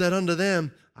word said unto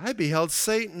them, I beheld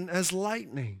Satan as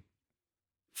lightning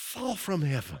fall from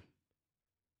heaven.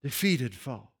 Defeated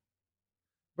fall.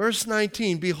 Verse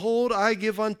 19. Behold, I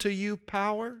give unto you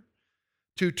power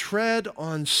to tread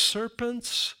on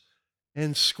serpents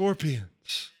and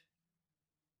scorpions.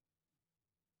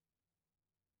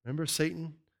 Remember,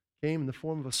 Satan came in the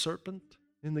form of a serpent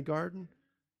in the garden?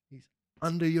 He's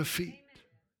under your feet.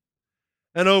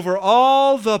 And over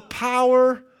all the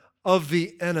power of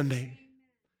the enemy.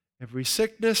 Every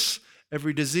sickness,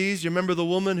 every disease. You remember the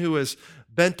woman who was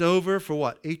bent over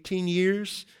for 18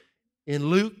 years in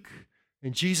Luke?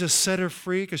 And Jesus set her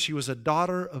free because she was a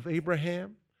daughter of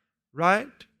Abraham, right?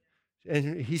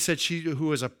 And he said she who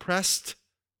was oppressed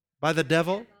by the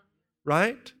devil,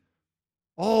 right?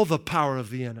 All the power of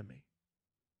the enemy.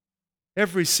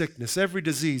 Every sickness, every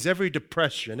disease, every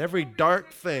depression, every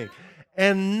dark thing.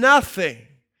 And nothing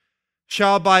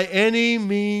shall by any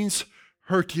means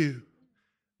hurt you.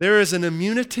 There is an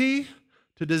immunity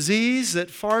to disease that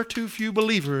far too few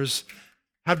believers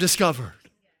have discovered.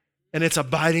 And it's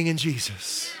abiding in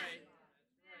Jesus.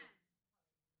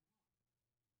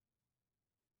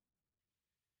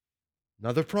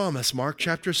 Another promise, Mark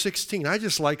chapter 16. I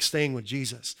just like staying with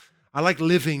Jesus. I like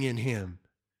living in Him.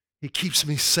 He keeps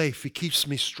me safe. He keeps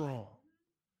me strong.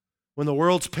 When the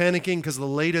world's panicking because of the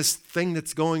latest thing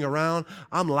that's going around,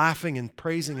 I'm laughing and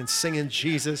praising and singing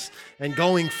Jesus and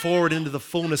going forward into the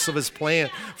fullness of His plan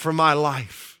for my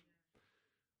life.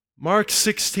 Mark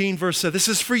 16, verse 7. This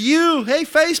is for you. Hey,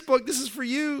 Facebook, this is for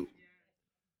you.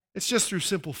 It's just through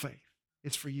simple faith.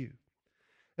 It's for you.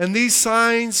 And these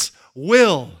signs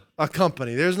will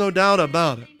accompany. There's no doubt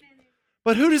about it.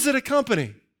 But who does it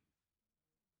accompany?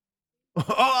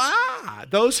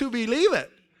 Those who believe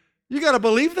it. You got to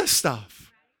believe this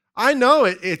stuff. I know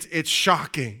it's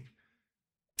shocking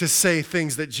to say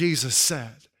things that Jesus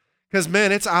said. Because,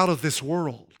 man, it's out of this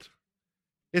world.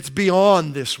 It's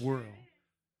beyond this world.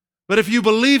 But if you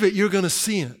believe it, you're going to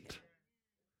see it.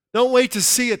 Don't wait to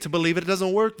see it to believe it. It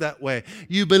doesn't work that way.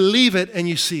 You believe it and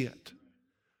you see it.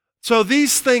 So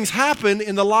these things happen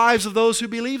in the lives of those who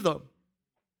believe them.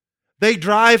 They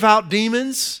drive out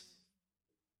demons.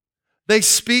 They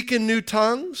speak in new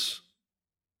tongues.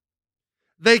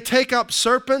 They take up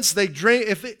serpents. They drink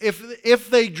if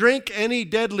they drink any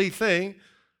deadly thing,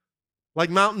 like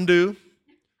Mountain Dew,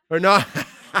 or not.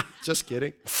 Just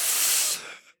kidding.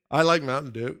 I like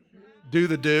Mountain Dew. Do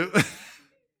the dew.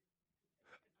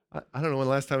 I don't know when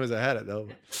the last time I had it though.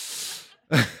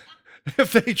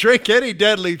 If they drink any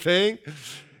deadly thing,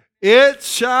 it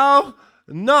shall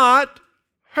not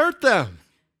hurt them.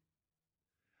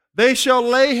 They shall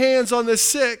lay hands on the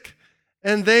sick,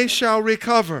 and they shall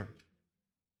recover.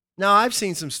 Now, I've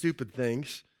seen some stupid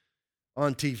things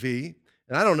on TV,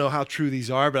 and I don't know how true these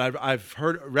are, but I've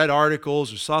read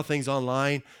articles or saw things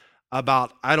online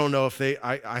about, I don't know if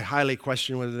I highly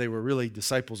question whether they were really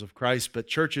disciples of Christ, but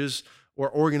churches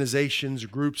or organizations or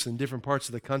groups in different parts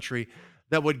of the country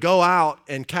that would go out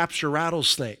and capture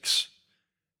rattlesnakes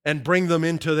and bring them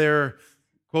into their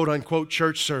quote-unquote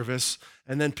church service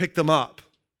and then pick them up.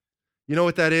 You know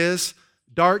what that is?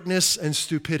 Darkness and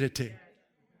stupidity.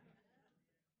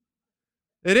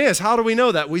 It is. How do we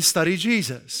know that? We study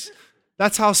Jesus.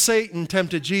 That's how Satan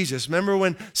tempted Jesus. Remember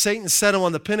when Satan set him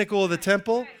on the pinnacle of the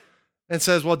temple and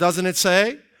says, well, doesn't it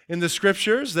say in the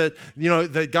scriptures that,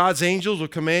 that God's angels will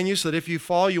command you so that if you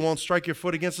fall, you won't strike your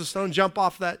foot against a stone? Jump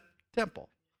off that temple.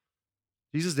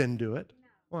 Jesus didn't do it.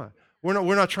 Why?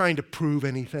 We're not trying to prove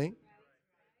anything.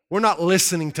 We're not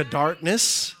listening to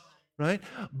darkness. Right?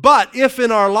 But if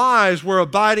in our lives we're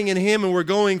abiding in Him and we're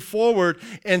going forward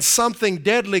and something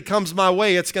deadly comes my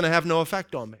way, it's going to have no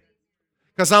effect on me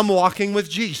because I'm walking with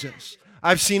Jesus.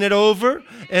 I've seen it over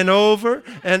and over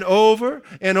and over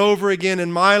and over again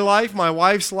in my life, my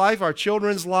wife's life, our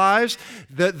children's lives,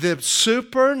 the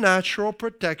supernatural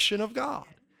protection of God.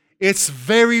 It's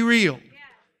very real.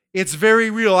 It's very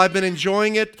real. I've been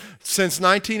enjoying it since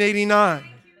 1989.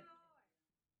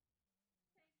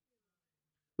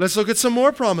 Let's look at some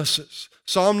more promises.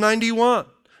 Psalm 91.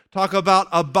 Talk about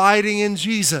abiding in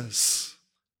Jesus.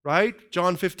 Right?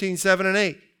 John 15, 7 and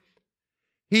 8.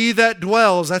 He that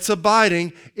dwells, that's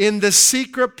abiding, in the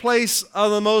secret place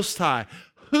of the Most High.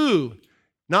 Who,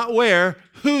 not where,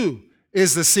 who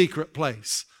is the secret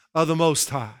place of the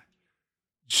Most High?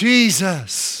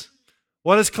 Jesus.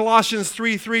 What does Colossians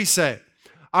 3:3 say?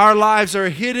 Our lives are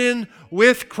hidden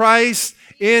with Christ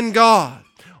in God.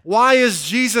 Why is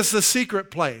Jesus the secret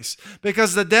place?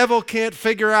 Because the devil can't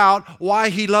figure out why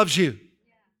he loves you.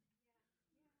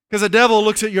 Because the devil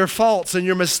looks at your faults and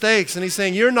your mistakes and he's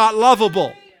saying, you're not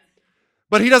lovable.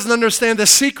 But he doesn't understand the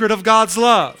secret of God's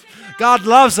love. God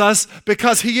loves us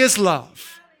because He is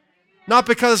love. Not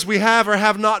because we have or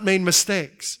have not made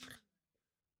mistakes.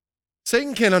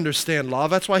 Satan can't understand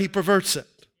love. That's why he perverts it.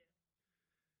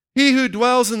 He who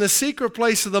dwells in the secret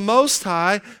place of the Most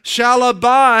High shall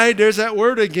abide, there's that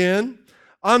word again,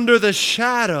 under the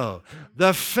shadow,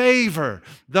 the favor,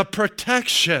 the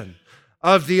protection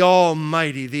of the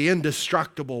Almighty, the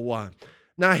indestructible one.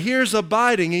 Now here's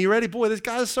abiding. Are you ready? Boy, this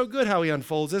guy is so good how he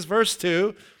unfolds this. Verse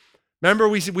 2, remember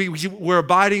we're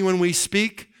abiding when we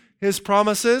speak His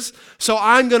promises? So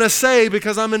I'm going to say,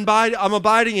 because I'm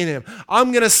abiding in Him,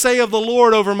 I'm going to say of the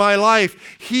Lord over my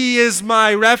life, He is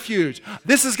my refuge.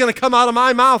 This is going to come out of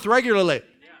my mouth regularly.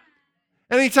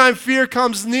 Anytime fear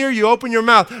comes near you, open your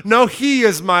mouth. No, He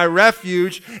is my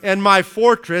refuge and my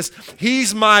fortress.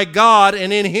 He's my God,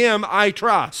 and in Him I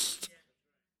trust.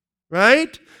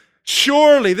 Right?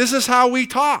 Surely, this is how we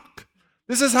talk.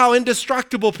 This is how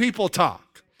indestructible people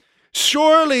talk.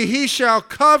 Surely He shall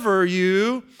cover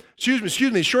you.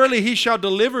 Surely He shall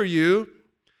deliver you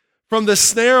from the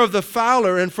snare of the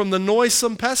fowler and from the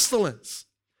noisome pestilence.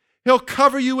 He'll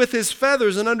cover you with His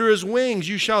feathers, and under His wings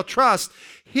you shall trust.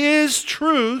 His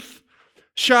truth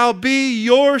shall be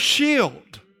your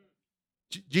shield.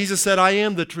 Jesus said, I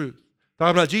am the truth.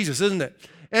 Talking about Jesus, isn't it?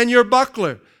 and your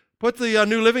buckler. Put the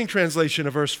New Living Translation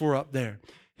of verse 4 up there.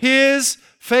 His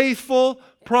faithful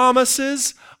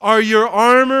promises are your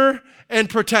armor and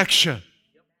protection.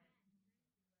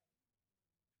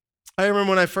 I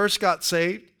remember when I first got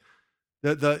saved,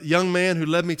 the young man who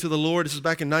led me to the Lord, this was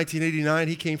back in 1989,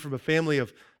 he came from a family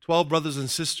of 12 brothers and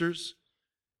sisters.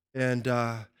 And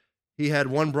he had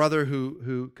one brother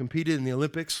who competed in the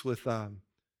Olympics with, who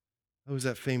was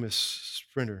that famous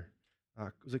sprinter?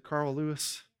 Was it Carl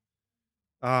Lewis?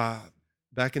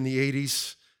 Back in the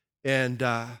 80s. And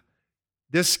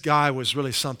this guy was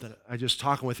really something. I just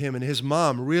talking with him, and his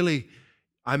mom really,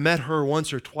 I met her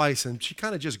once or twice, and she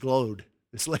kind of just glowed,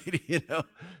 this lady, you know.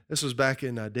 This was back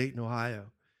in Dayton,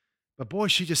 Ohio. But boy,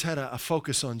 she just had a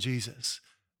focus on Jesus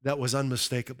that was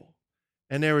unmistakable.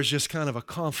 And there was just kind of a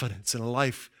confidence and a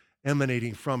life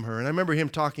emanating from her. And I remember him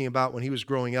talking about when he was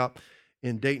growing up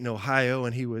in Dayton, Ohio,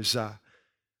 and he was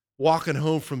walking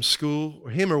home from school, or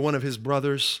him or one of his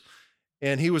brothers,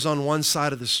 and he was on one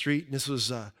side of the street, and this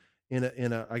was in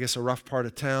a I guess a rough part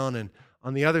of town, and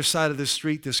on the other side of the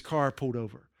street, this car pulled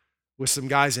over with some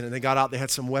guys in it. They got out, they had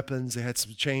some weapons, they had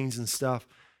some chains and stuff,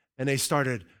 and they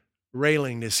started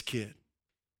railing this kid.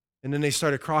 And then they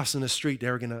started crossing the street.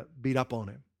 They were going to beat up on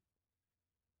him.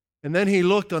 And then he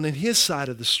looked on his side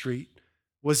of the street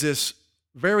was this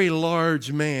very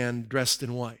large man dressed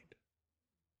in white.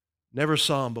 Never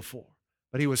saw him before,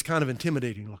 but he was kind of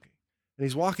intimidating looking. And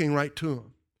he's walking right to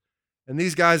him. And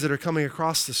these guys that are coming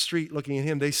across the street looking at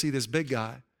him, they see this big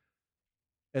guy,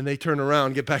 and they turn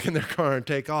around, get back in their car, and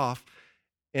take off.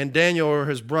 And Daniel, or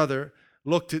his brother,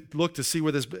 looked to see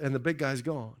where and the big guy's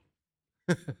gone.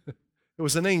 It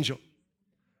was an angel.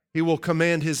 He will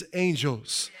command his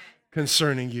angels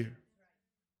concerning you.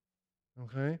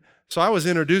 Okay? So I was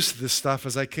introduced to this stuff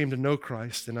as I came to know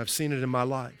Christ, and I've seen it in my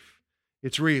life.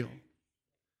 It's real.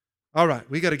 All right,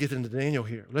 we got to get into Daniel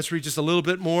here. Let's read just a little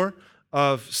bit more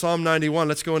of Psalm 91.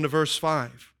 Let's go into verse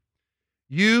 5.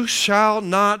 You shall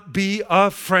not be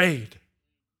afraid.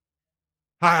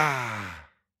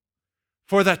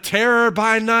 For the terror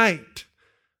by night,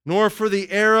 nor for the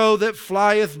arrow that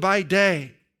flieth by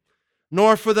day,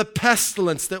 nor for the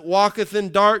pestilence that walketh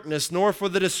in darkness, nor for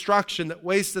the destruction that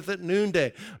wasteth at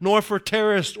noonday, nor for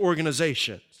terrorist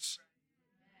organizations.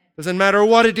 Doesn't matter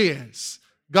what it is,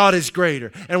 God is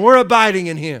greater, and we're abiding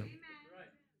in Him.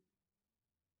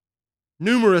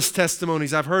 Numerous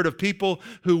testimonies I've heard of people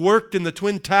who worked in the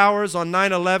Twin Towers on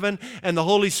 9/11, and the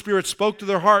Holy Spirit spoke to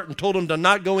their heart and told them to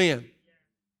not go in.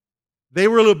 They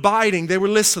were abiding, they were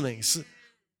listening.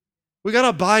 We got to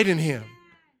abide in Him.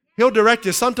 He'll direct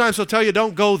you. Sometimes He'll tell you,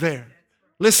 don't go there.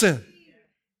 Listen,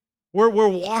 we're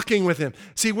walking with Him.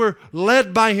 See, we're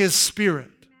led by His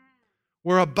Spirit.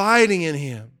 We're abiding in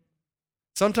Him.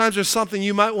 Sometimes there's something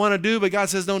you might want to do, but God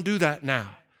says, don't do that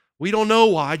now. We don't know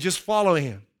why. Just follow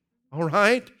Him. All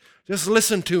right? Just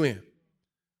listen to Him.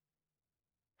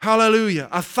 Hallelujah.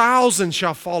 1,000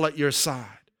 shall fall at your side,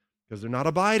 because they're not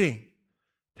abiding.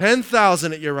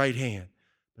 10,000 at your right hand,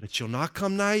 but it shall not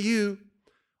come nigh you.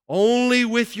 Only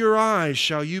with your eyes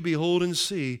shall you behold and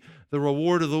see the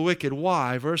reward of the wicked.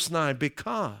 Why? Verse 9,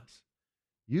 because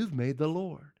you've made the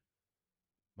Lord,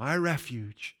 my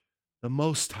refuge, the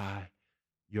Most High,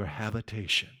 your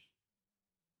habitation.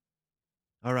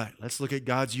 All right, let's look at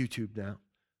God's YouTube now,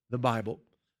 the Bible.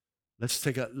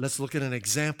 Let's look at an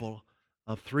example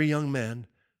of 3 young men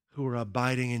who are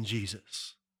abiding in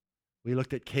Jesus. We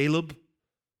looked at Caleb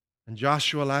and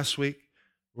Joshua last week.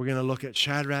 We're going to look at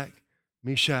Shadrach,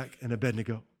 Meshach, and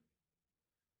Abednego.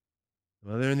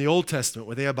 Well, they're in the Old Testament.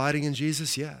 Were they abiding in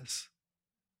Jesus? Yes.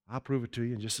 I'll prove it to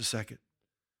you in just a second.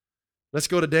 Let's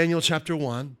go to Daniel chapter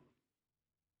 1.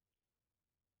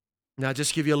 Now,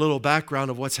 just give you a little background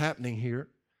of what's happening here.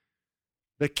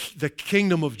 The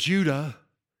kingdom of Judah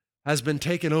has been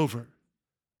taken over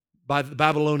by the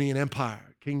Babylonian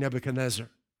Empire, King Nebuchadnezzar.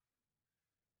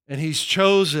 And he's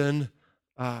chosen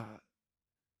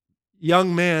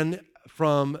young men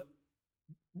from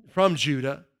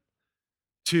Judah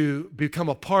to become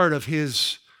a part of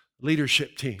his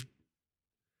leadership team.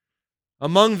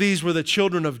 Among these were the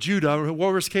children of Judah.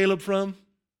 Where was Caleb from?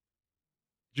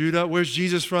 Judah. Where's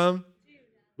Jesus from?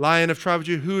 Lion of tribe of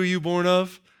Judah. Who are you born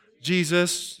of?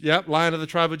 Jesus. Yep, Lion of the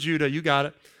tribe of Judah. You got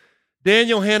it.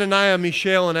 Daniel, Hananiah,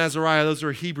 Mishael, and Azariah. Those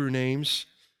are Hebrew names.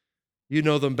 You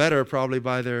know them better probably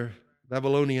by their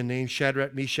Babylonian names,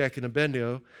 Shadrach, Meshach, and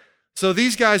Abednego. So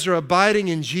these guys are abiding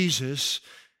in Jesus,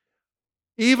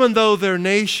 even though their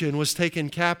nation was taken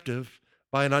captive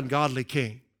by an ungodly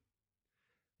king.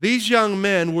 These young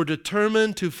men were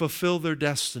determined to fulfill their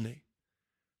destiny,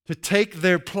 to take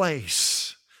their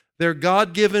place, their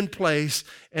God-given place,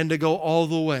 and to go all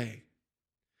the way.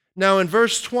 Now in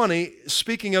verse 20,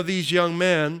 speaking of these young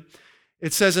men,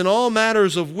 it says, in all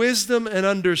matters of wisdom and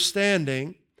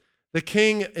understanding, the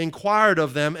king inquired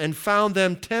of them and found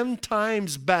them 10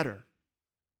 times better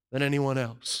than anyone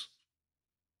else.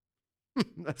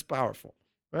 That's powerful,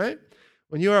 right?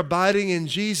 When you are abiding in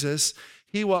Jesus,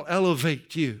 He will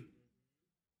elevate you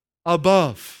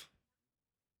above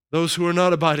those who are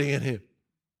not abiding in Him.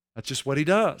 That's just what He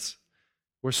does.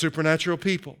 We're supernatural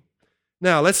people.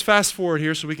 Now, let's fast forward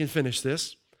here so we can finish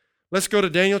this. Let's go to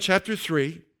Daniel chapter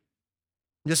 3.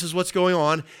 This is what's going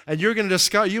on, and you're going to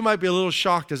discover, you might be a little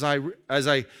shocked as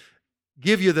I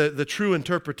give you the true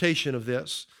interpretation of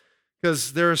this,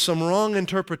 because there are some wrong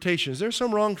interpretations. There are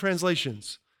some wrong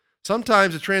translations.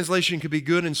 Sometimes a translation could be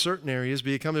good in certain areas,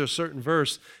 but you come to a certain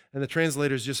verse, and the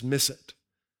translators just miss it.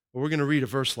 Well, we're going to read a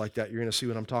verse like that. You're going to see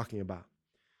what I'm talking about.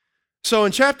 So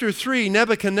in chapter 3,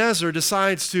 Nebuchadnezzar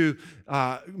decides to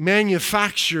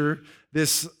manufacture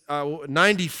this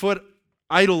 90-foot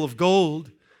idol of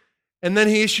gold, and then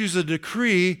he issues a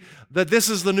decree that this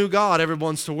is the new God everyone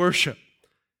wants to worship.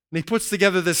 And he puts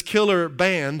together this killer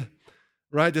band,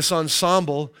 right, this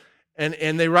ensemble,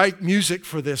 and they write music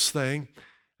for this thing.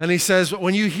 And he says,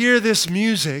 when you hear this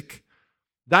music,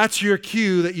 that's your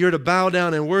cue that you're to bow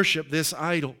down and worship this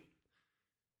idol.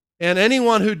 And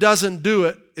anyone who doesn't do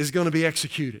it is going to be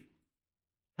executed.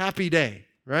 Happy day,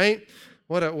 right?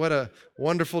 What a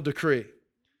wonderful decree.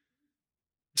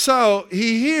 So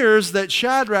he hears that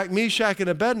Shadrach, Meshach, and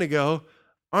Abednego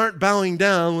aren't bowing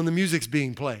down when the music's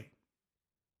being played.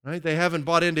 Right? They haven't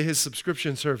bought into his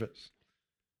subscription service.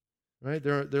 Right?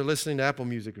 They're listening to Apple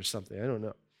Music or something. I don't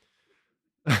know.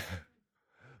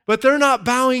 But they're not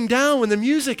bowing down when the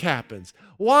music happens.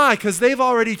 Why? Because they've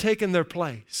already taken their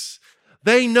place.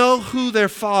 They know who their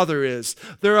Father is.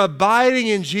 They're abiding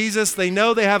in Jesus. They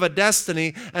know they have a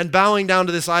destiny, and bowing down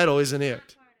to this idol isn't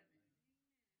it.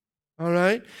 All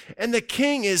right? And the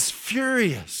king is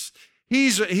furious.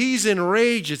 He's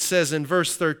enraged, it says in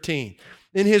verse 13.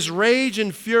 In his rage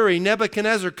and fury,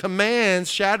 Nebuchadnezzar commands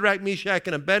Shadrach, Meshach,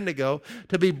 and Abednego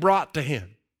to be brought to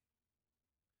him.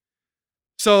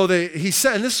 So he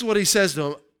said, and this is what he says to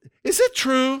them, is it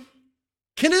true?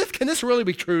 Can this really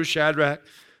be true, Shadrach,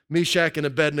 Meshach, and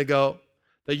Abednego,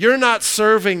 that you're not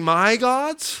serving my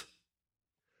gods?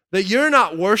 That you're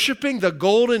not worshiping the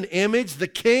golden image, the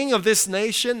king of this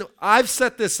nation? I've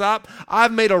set this up.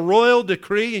 I've made a royal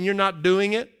decree, and you're not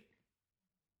doing it?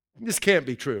 This can't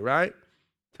be true, right?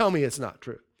 Tell me it's not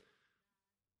true.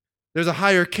 There's a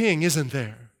higher king, isn't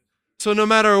there? So no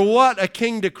matter what a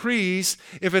king decrees,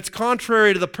 if it's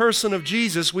contrary to the person of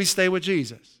Jesus, we stay with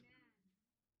Jesus.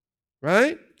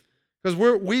 Right? Because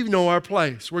we know our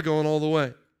place. We're going all the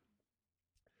way.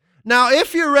 Now,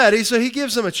 if you're ready, so he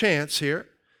gives them a chance here.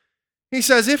 He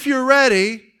says, if you're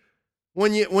ready,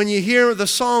 when you hear the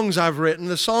songs I've written,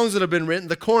 the songs that have been written,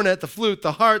 the cornet, the flute,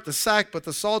 the harp, the sackbut,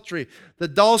 the psaltery, the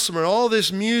dulcimer, all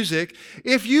this music,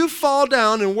 if you fall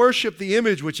down and worship the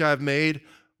image which I've made,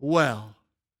 well,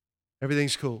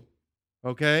 everything's cool,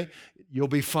 okay? You'll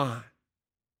be fine.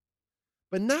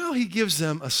 But now he gives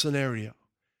them a scenario.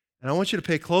 And I want you to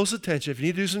pay close attention. If you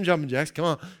need to do some jumping jacks, come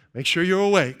on, make sure you're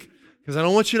awake, because I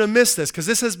don't want you to miss this, because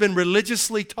this has been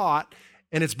religiously taught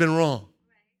and it's been wrong.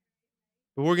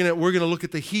 But we're gonna look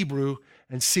at the Hebrew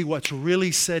and see what's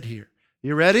really said here.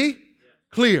 You ready? Yeah.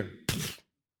 Clear.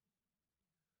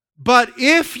 But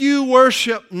if you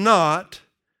worship not,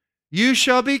 you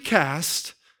shall be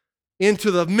cast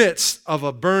into the midst of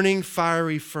a burning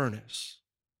fiery furnace.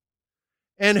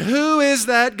 And who is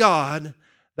that God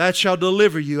that shall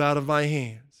deliver you out of my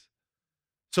hands?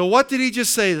 So what did he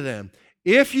just say to them?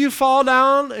 If you fall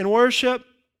down and worship,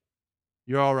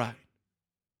 you're all right.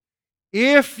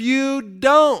 If you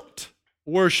don't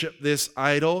worship this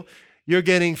idol, you're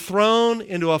getting thrown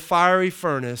into a fiery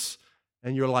furnace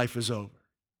and your life is over.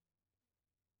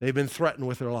 They've been threatened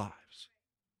with their lives,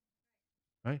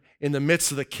 right? In the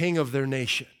midst of the king of their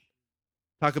nation.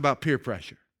 Talk about peer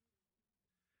pressure.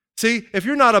 See, if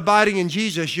you're not abiding in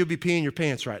Jesus, you'll be peeing your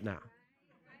pants right now.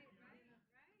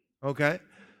 Okay?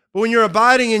 But when you're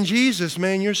abiding in Jesus,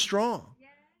 man, you're strong.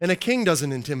 And a king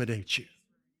doesn't intimidate you.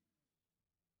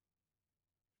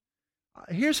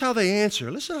 Here's how they answer.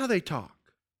 Listen how they talk.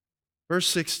 Verse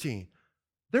 16.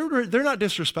 They're not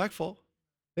disrespectful.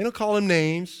 They don't call him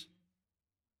names.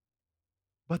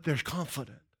 But they're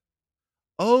confident.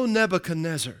 O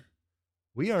Nebuchadnezzar,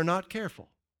 we are not careful.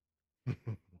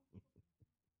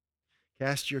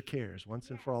 Cast your cares once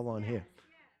and for all on him.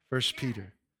 1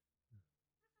 Peter.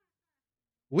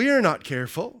 We are not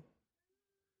careful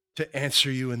to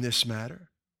answer you in this matter.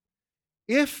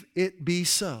 If it be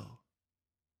so,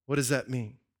 what does that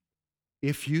mean?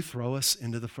 if you throw us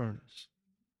into the furnace.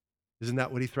 Isn't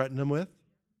that what he threatened them with?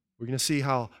 We're going to see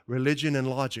how religion and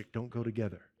logic don't go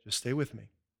together. Just stay with me.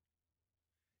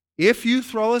 If you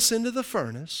throw us into the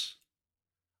furnace,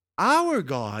 our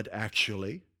God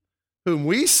actually, whom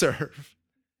we serve,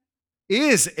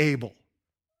 is able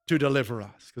to deliver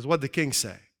us. Because what did the king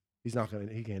say? He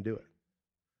can't do it.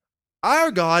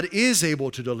 Our God is able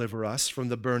to deliver us from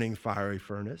the burning fiery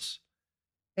furnace,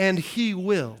 and he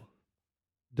will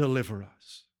deliver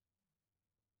us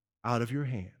out of your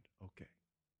hand. Okay.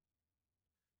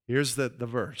 Here's the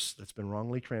verse that's been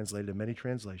wrongly translated in many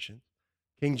translations.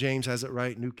 King James has it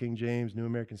right, New King James, New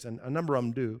American Standard. A number of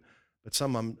them do, but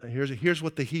some of them, here's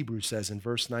what the Hebrew says in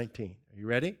verse 19. Are you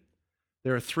ready?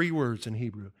 There are 3 words in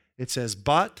Hebrew. It says,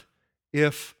 but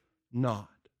if not.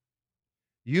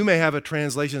 You may have a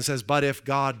translation that says, but if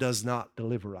God does not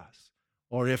deliver us,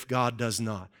 or if God does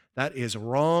not. That is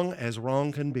wrong as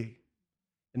wrong can be.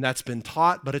 And that's been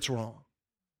taught, but it's wrong.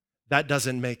 That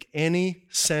doesn't make any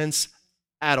sense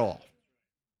at all.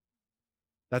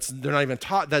 They're not even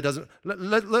taught. That doesn't.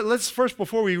 Let's first,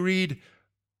 before we read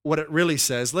what it really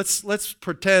says, let's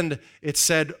pretend it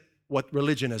said what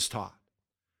religion has taught.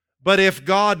 But if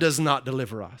God does not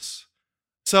deliver us.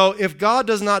 So if God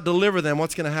does not deliver them,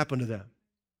 what's going to happen to them?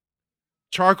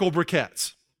 Charcoal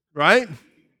briquettes, right?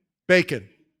 Bacon,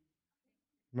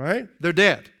 right? They're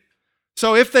dead.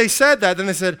 So if they said that, then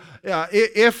they said,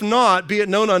 if not, be it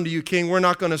known unto you, king, we're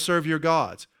not going to serve your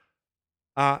gods.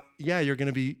 You're going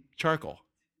to be charcoal.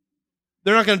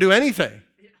 They're not going to do anything.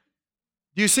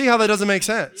 Do you see how that doesn't make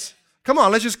sense? Come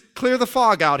on, let's just clear the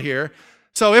fog out here.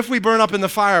 So if we burn up in the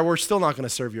fire, we're still not going to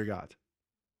serve your God.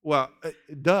 Well,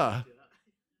 duh.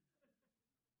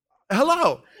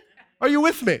 Hello. Are you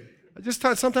with me?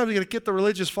 Sometimes we got to get the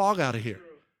religious fog out of here.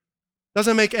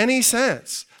 Doesn't make any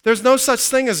sense. There's no such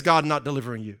thing as God not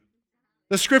delivering you.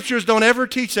 The scriptures don't ever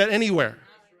teach that anywhere.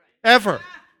 Ever.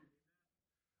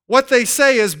 What they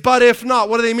say is, but if not,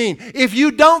 what do they mean? If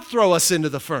you don't throw us into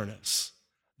the furnace.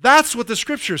 That's what the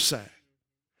scriptures say.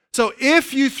 So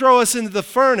if you throw us into the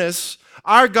furnace,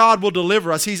 our God will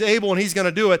deliver us. He's able and he's going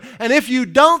to do it. And if you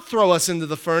don't throw us into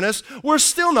the furnace, we're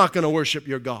still not going to worship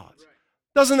your God.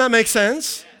 Doesn't that make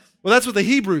sense? Well, that's what the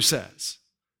Hebrew says.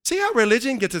 See how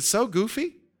religion gets it so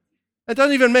goofy? It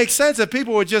doesn't even make sense if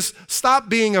people would just stop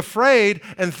being afraid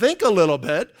and think a little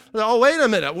bit. Oh, wait a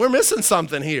minute, we're missing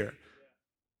something here.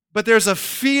 But there's a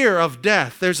fear of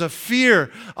death. There's a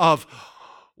fear of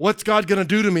what's God going to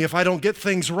do to me if I don't get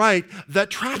things right that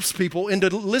traps people into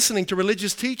listening to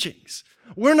religious teachings.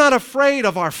 We're not afraid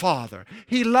of our Father.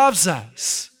 He loves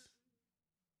us.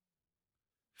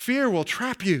 Fear will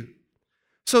trap you.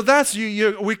 So that's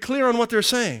we're clear on what they're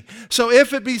saying. So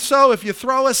if it be so, if you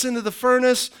throw us into the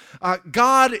furnace,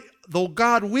 God, the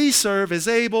God we serve, is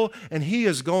able, and he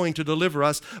is going to deliver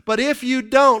us. But if you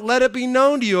don't, let it be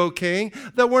known to you, O king,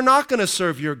 that we're not going to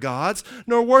serve your gods,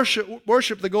 nor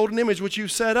worship the golden image which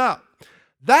you've set up.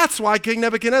 That's why King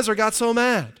Nebuchadnezzar got so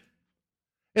mad.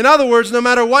 In other words, no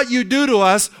matter what you do to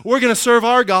us, we're going to serve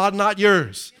our God, not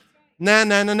yours. Nah.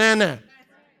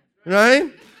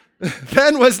 Right?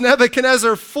 Then was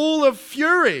Nebuchadnezzar full of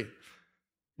fury.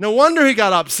 No wonder he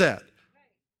got upset.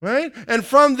 Right? And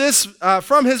from his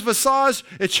visage,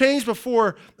 it changed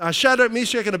before Shadrach,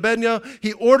 Meshach, and Abednego.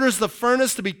 He orders the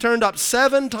furnace to be turned up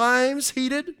 7 times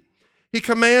heated. He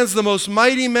commands the most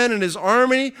mighty men in his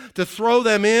army to throw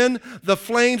them in. The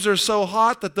flames are so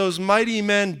hot that those mighty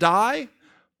men die.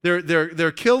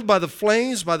 They're killed by the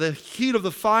flames, by the heat of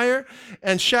the fire.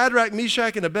 And Shadrach,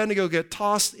 Meshach, and Abednego get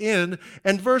tossed in.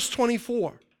 And verse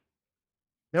 24.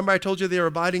 Remember I told you they were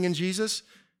abiding in Jesus?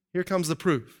 Here comes the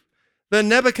proof. Then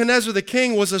Nebuchadnezzar the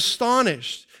king was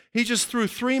astonished. He just threw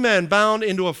 3 men bound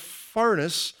into a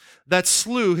furnace that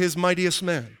slew his mightiest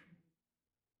men.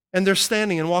 And they're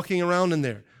standing and walking around in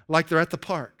there like they're at the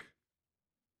park.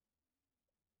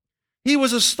 He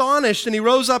was astonished, and he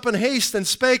rose up in haste and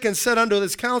spake and said unto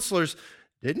his counselors,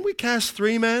 didn't we cast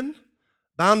 3 men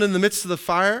bound in the midst of the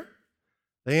fire?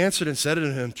 They answered and said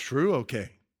unto him, true, O king.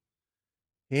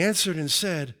 He answered and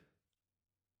said,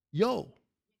 YOLO,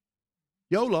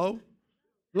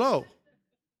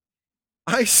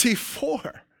 I see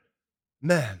 4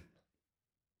 men.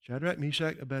 Shadrach,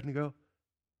 Meshach, Abednego,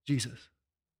 Jesus.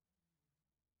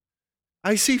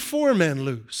 I see 4 men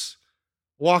loose,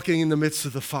 walking in the midst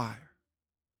of the fire.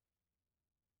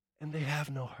 And they have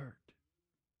no hurt.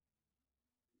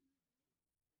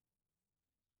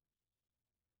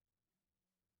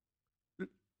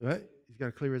 Right? He's got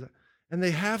to clear his eye. And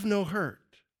they have no hurt.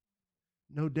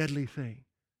 No deadly thing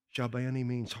shall by any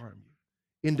means harm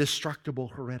you. Indestructible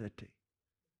heredity.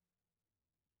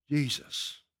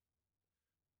 Jesus.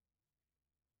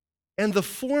 And the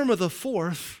form of the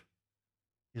fourth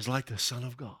is like the Son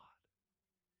of God.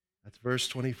 That's verse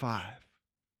 25.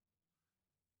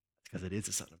 Because it is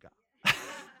the Son of God.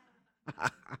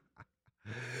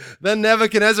 Then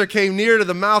Nebuchadnezzar came near to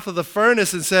the mouth of the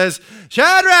furnace and says,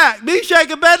 Shadrach, Meshach,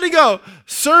 Abednego,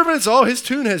 servants, his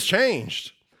tune has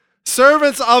changed.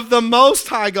 Servants of the Most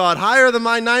High God, higher than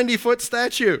my 90-foot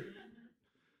statue.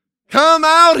 Come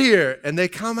out here. And they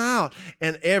come out,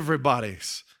 and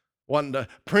everybody's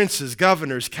princes,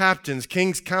 governors, captains,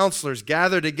 kings, counselors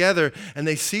gather together, and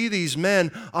they see these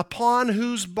men upon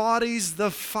whose bodies the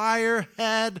fire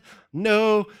had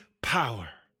no power.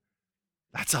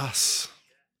 That's us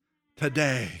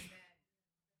today.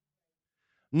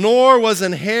 Nor was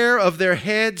an hair of their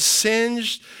heads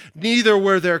singed, neither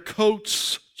were their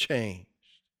coats changed,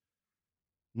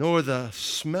 nor the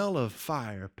smell of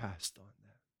fire passed on them.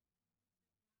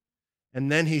 And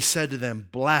then he said to them,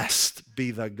 Blessed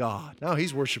be the God. Now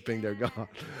he's worshiping their God.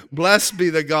 Blessed be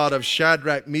the God of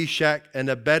Shadrach, Meshach, and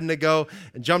Abednego.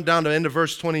 And jump down to the end of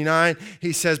verse 29.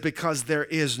 He says, Because there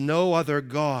is no other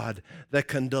God that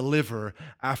can deliver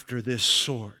after this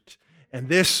sort. And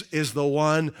this is the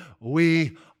one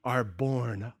we are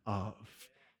born of.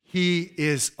 He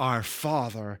is our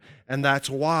Father, and that's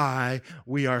why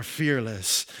we are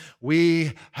fearless.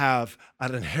 We have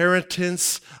an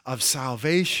inheritance of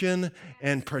salvation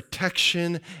and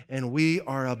protection, and we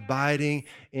are abiding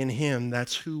in Him.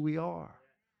 That's who we are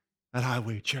at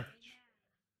Highway Church.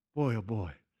 Boy, oh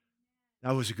boy,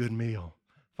 that was a good meal.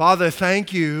 Father,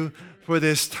 thank you for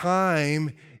this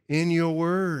time in your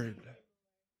word.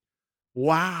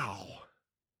 Wow.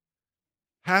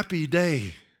 Happy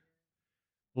day.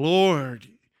 Lord,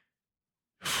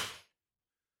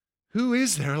 who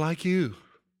is there like you?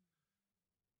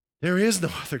 There is no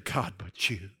other God but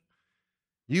you.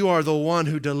 You are the one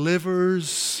who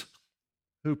delivers,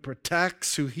 who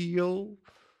protects, who heals,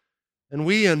 and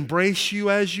we embrace you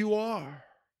as you are.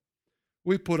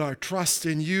 We put our trust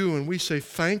in you and we say,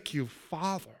 thank you,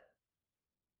 Father,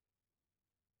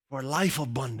 for life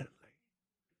abundantly.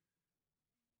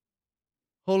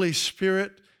 Holy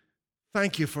Spirit,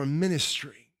 thank you for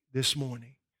ministry this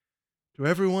morning to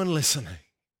everyone listening.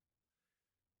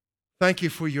 Thank you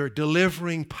for your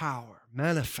delivering power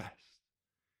manifest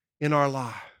in our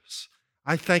lives.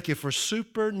 I thank you for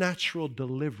supernatural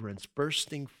deliverance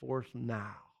bursting forth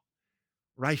now,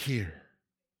 right here,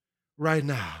 right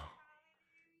now,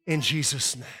 in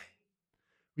Jesus' name.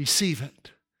 Receive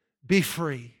it. Be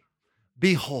free.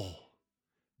 Be whole.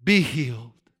 Be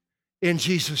healed. In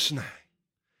Jesus' name.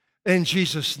 In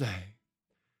Jesus' name.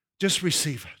 Just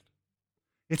receive it.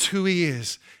 It's who He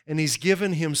is, and He's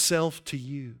given Himself to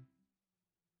you.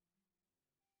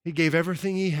 He gave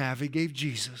everything He had. He gave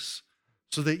Jesus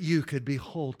so that you could be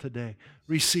whole today.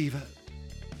 Receive it.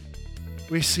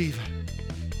 Receive it.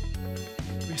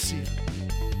 Receive it.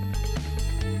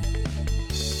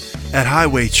 At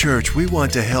Highway Church, we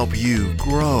want to help you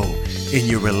grow in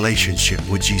your relationship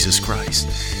with Jesus Christ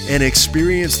and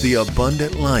experience the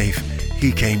abundant life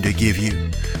He came to give you.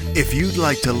 If you'd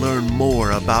like to learn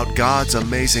more about God's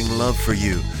amazing love for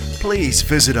you, please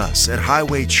visit us at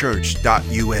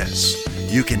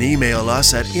highwaychurch.us. You can email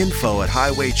us at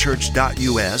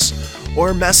info@highwaychurch.us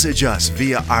or message us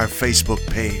via our Facebook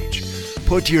page.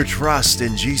 Put your trust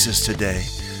in Jesus today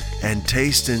and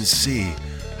taste and see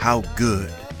how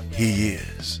good He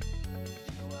is.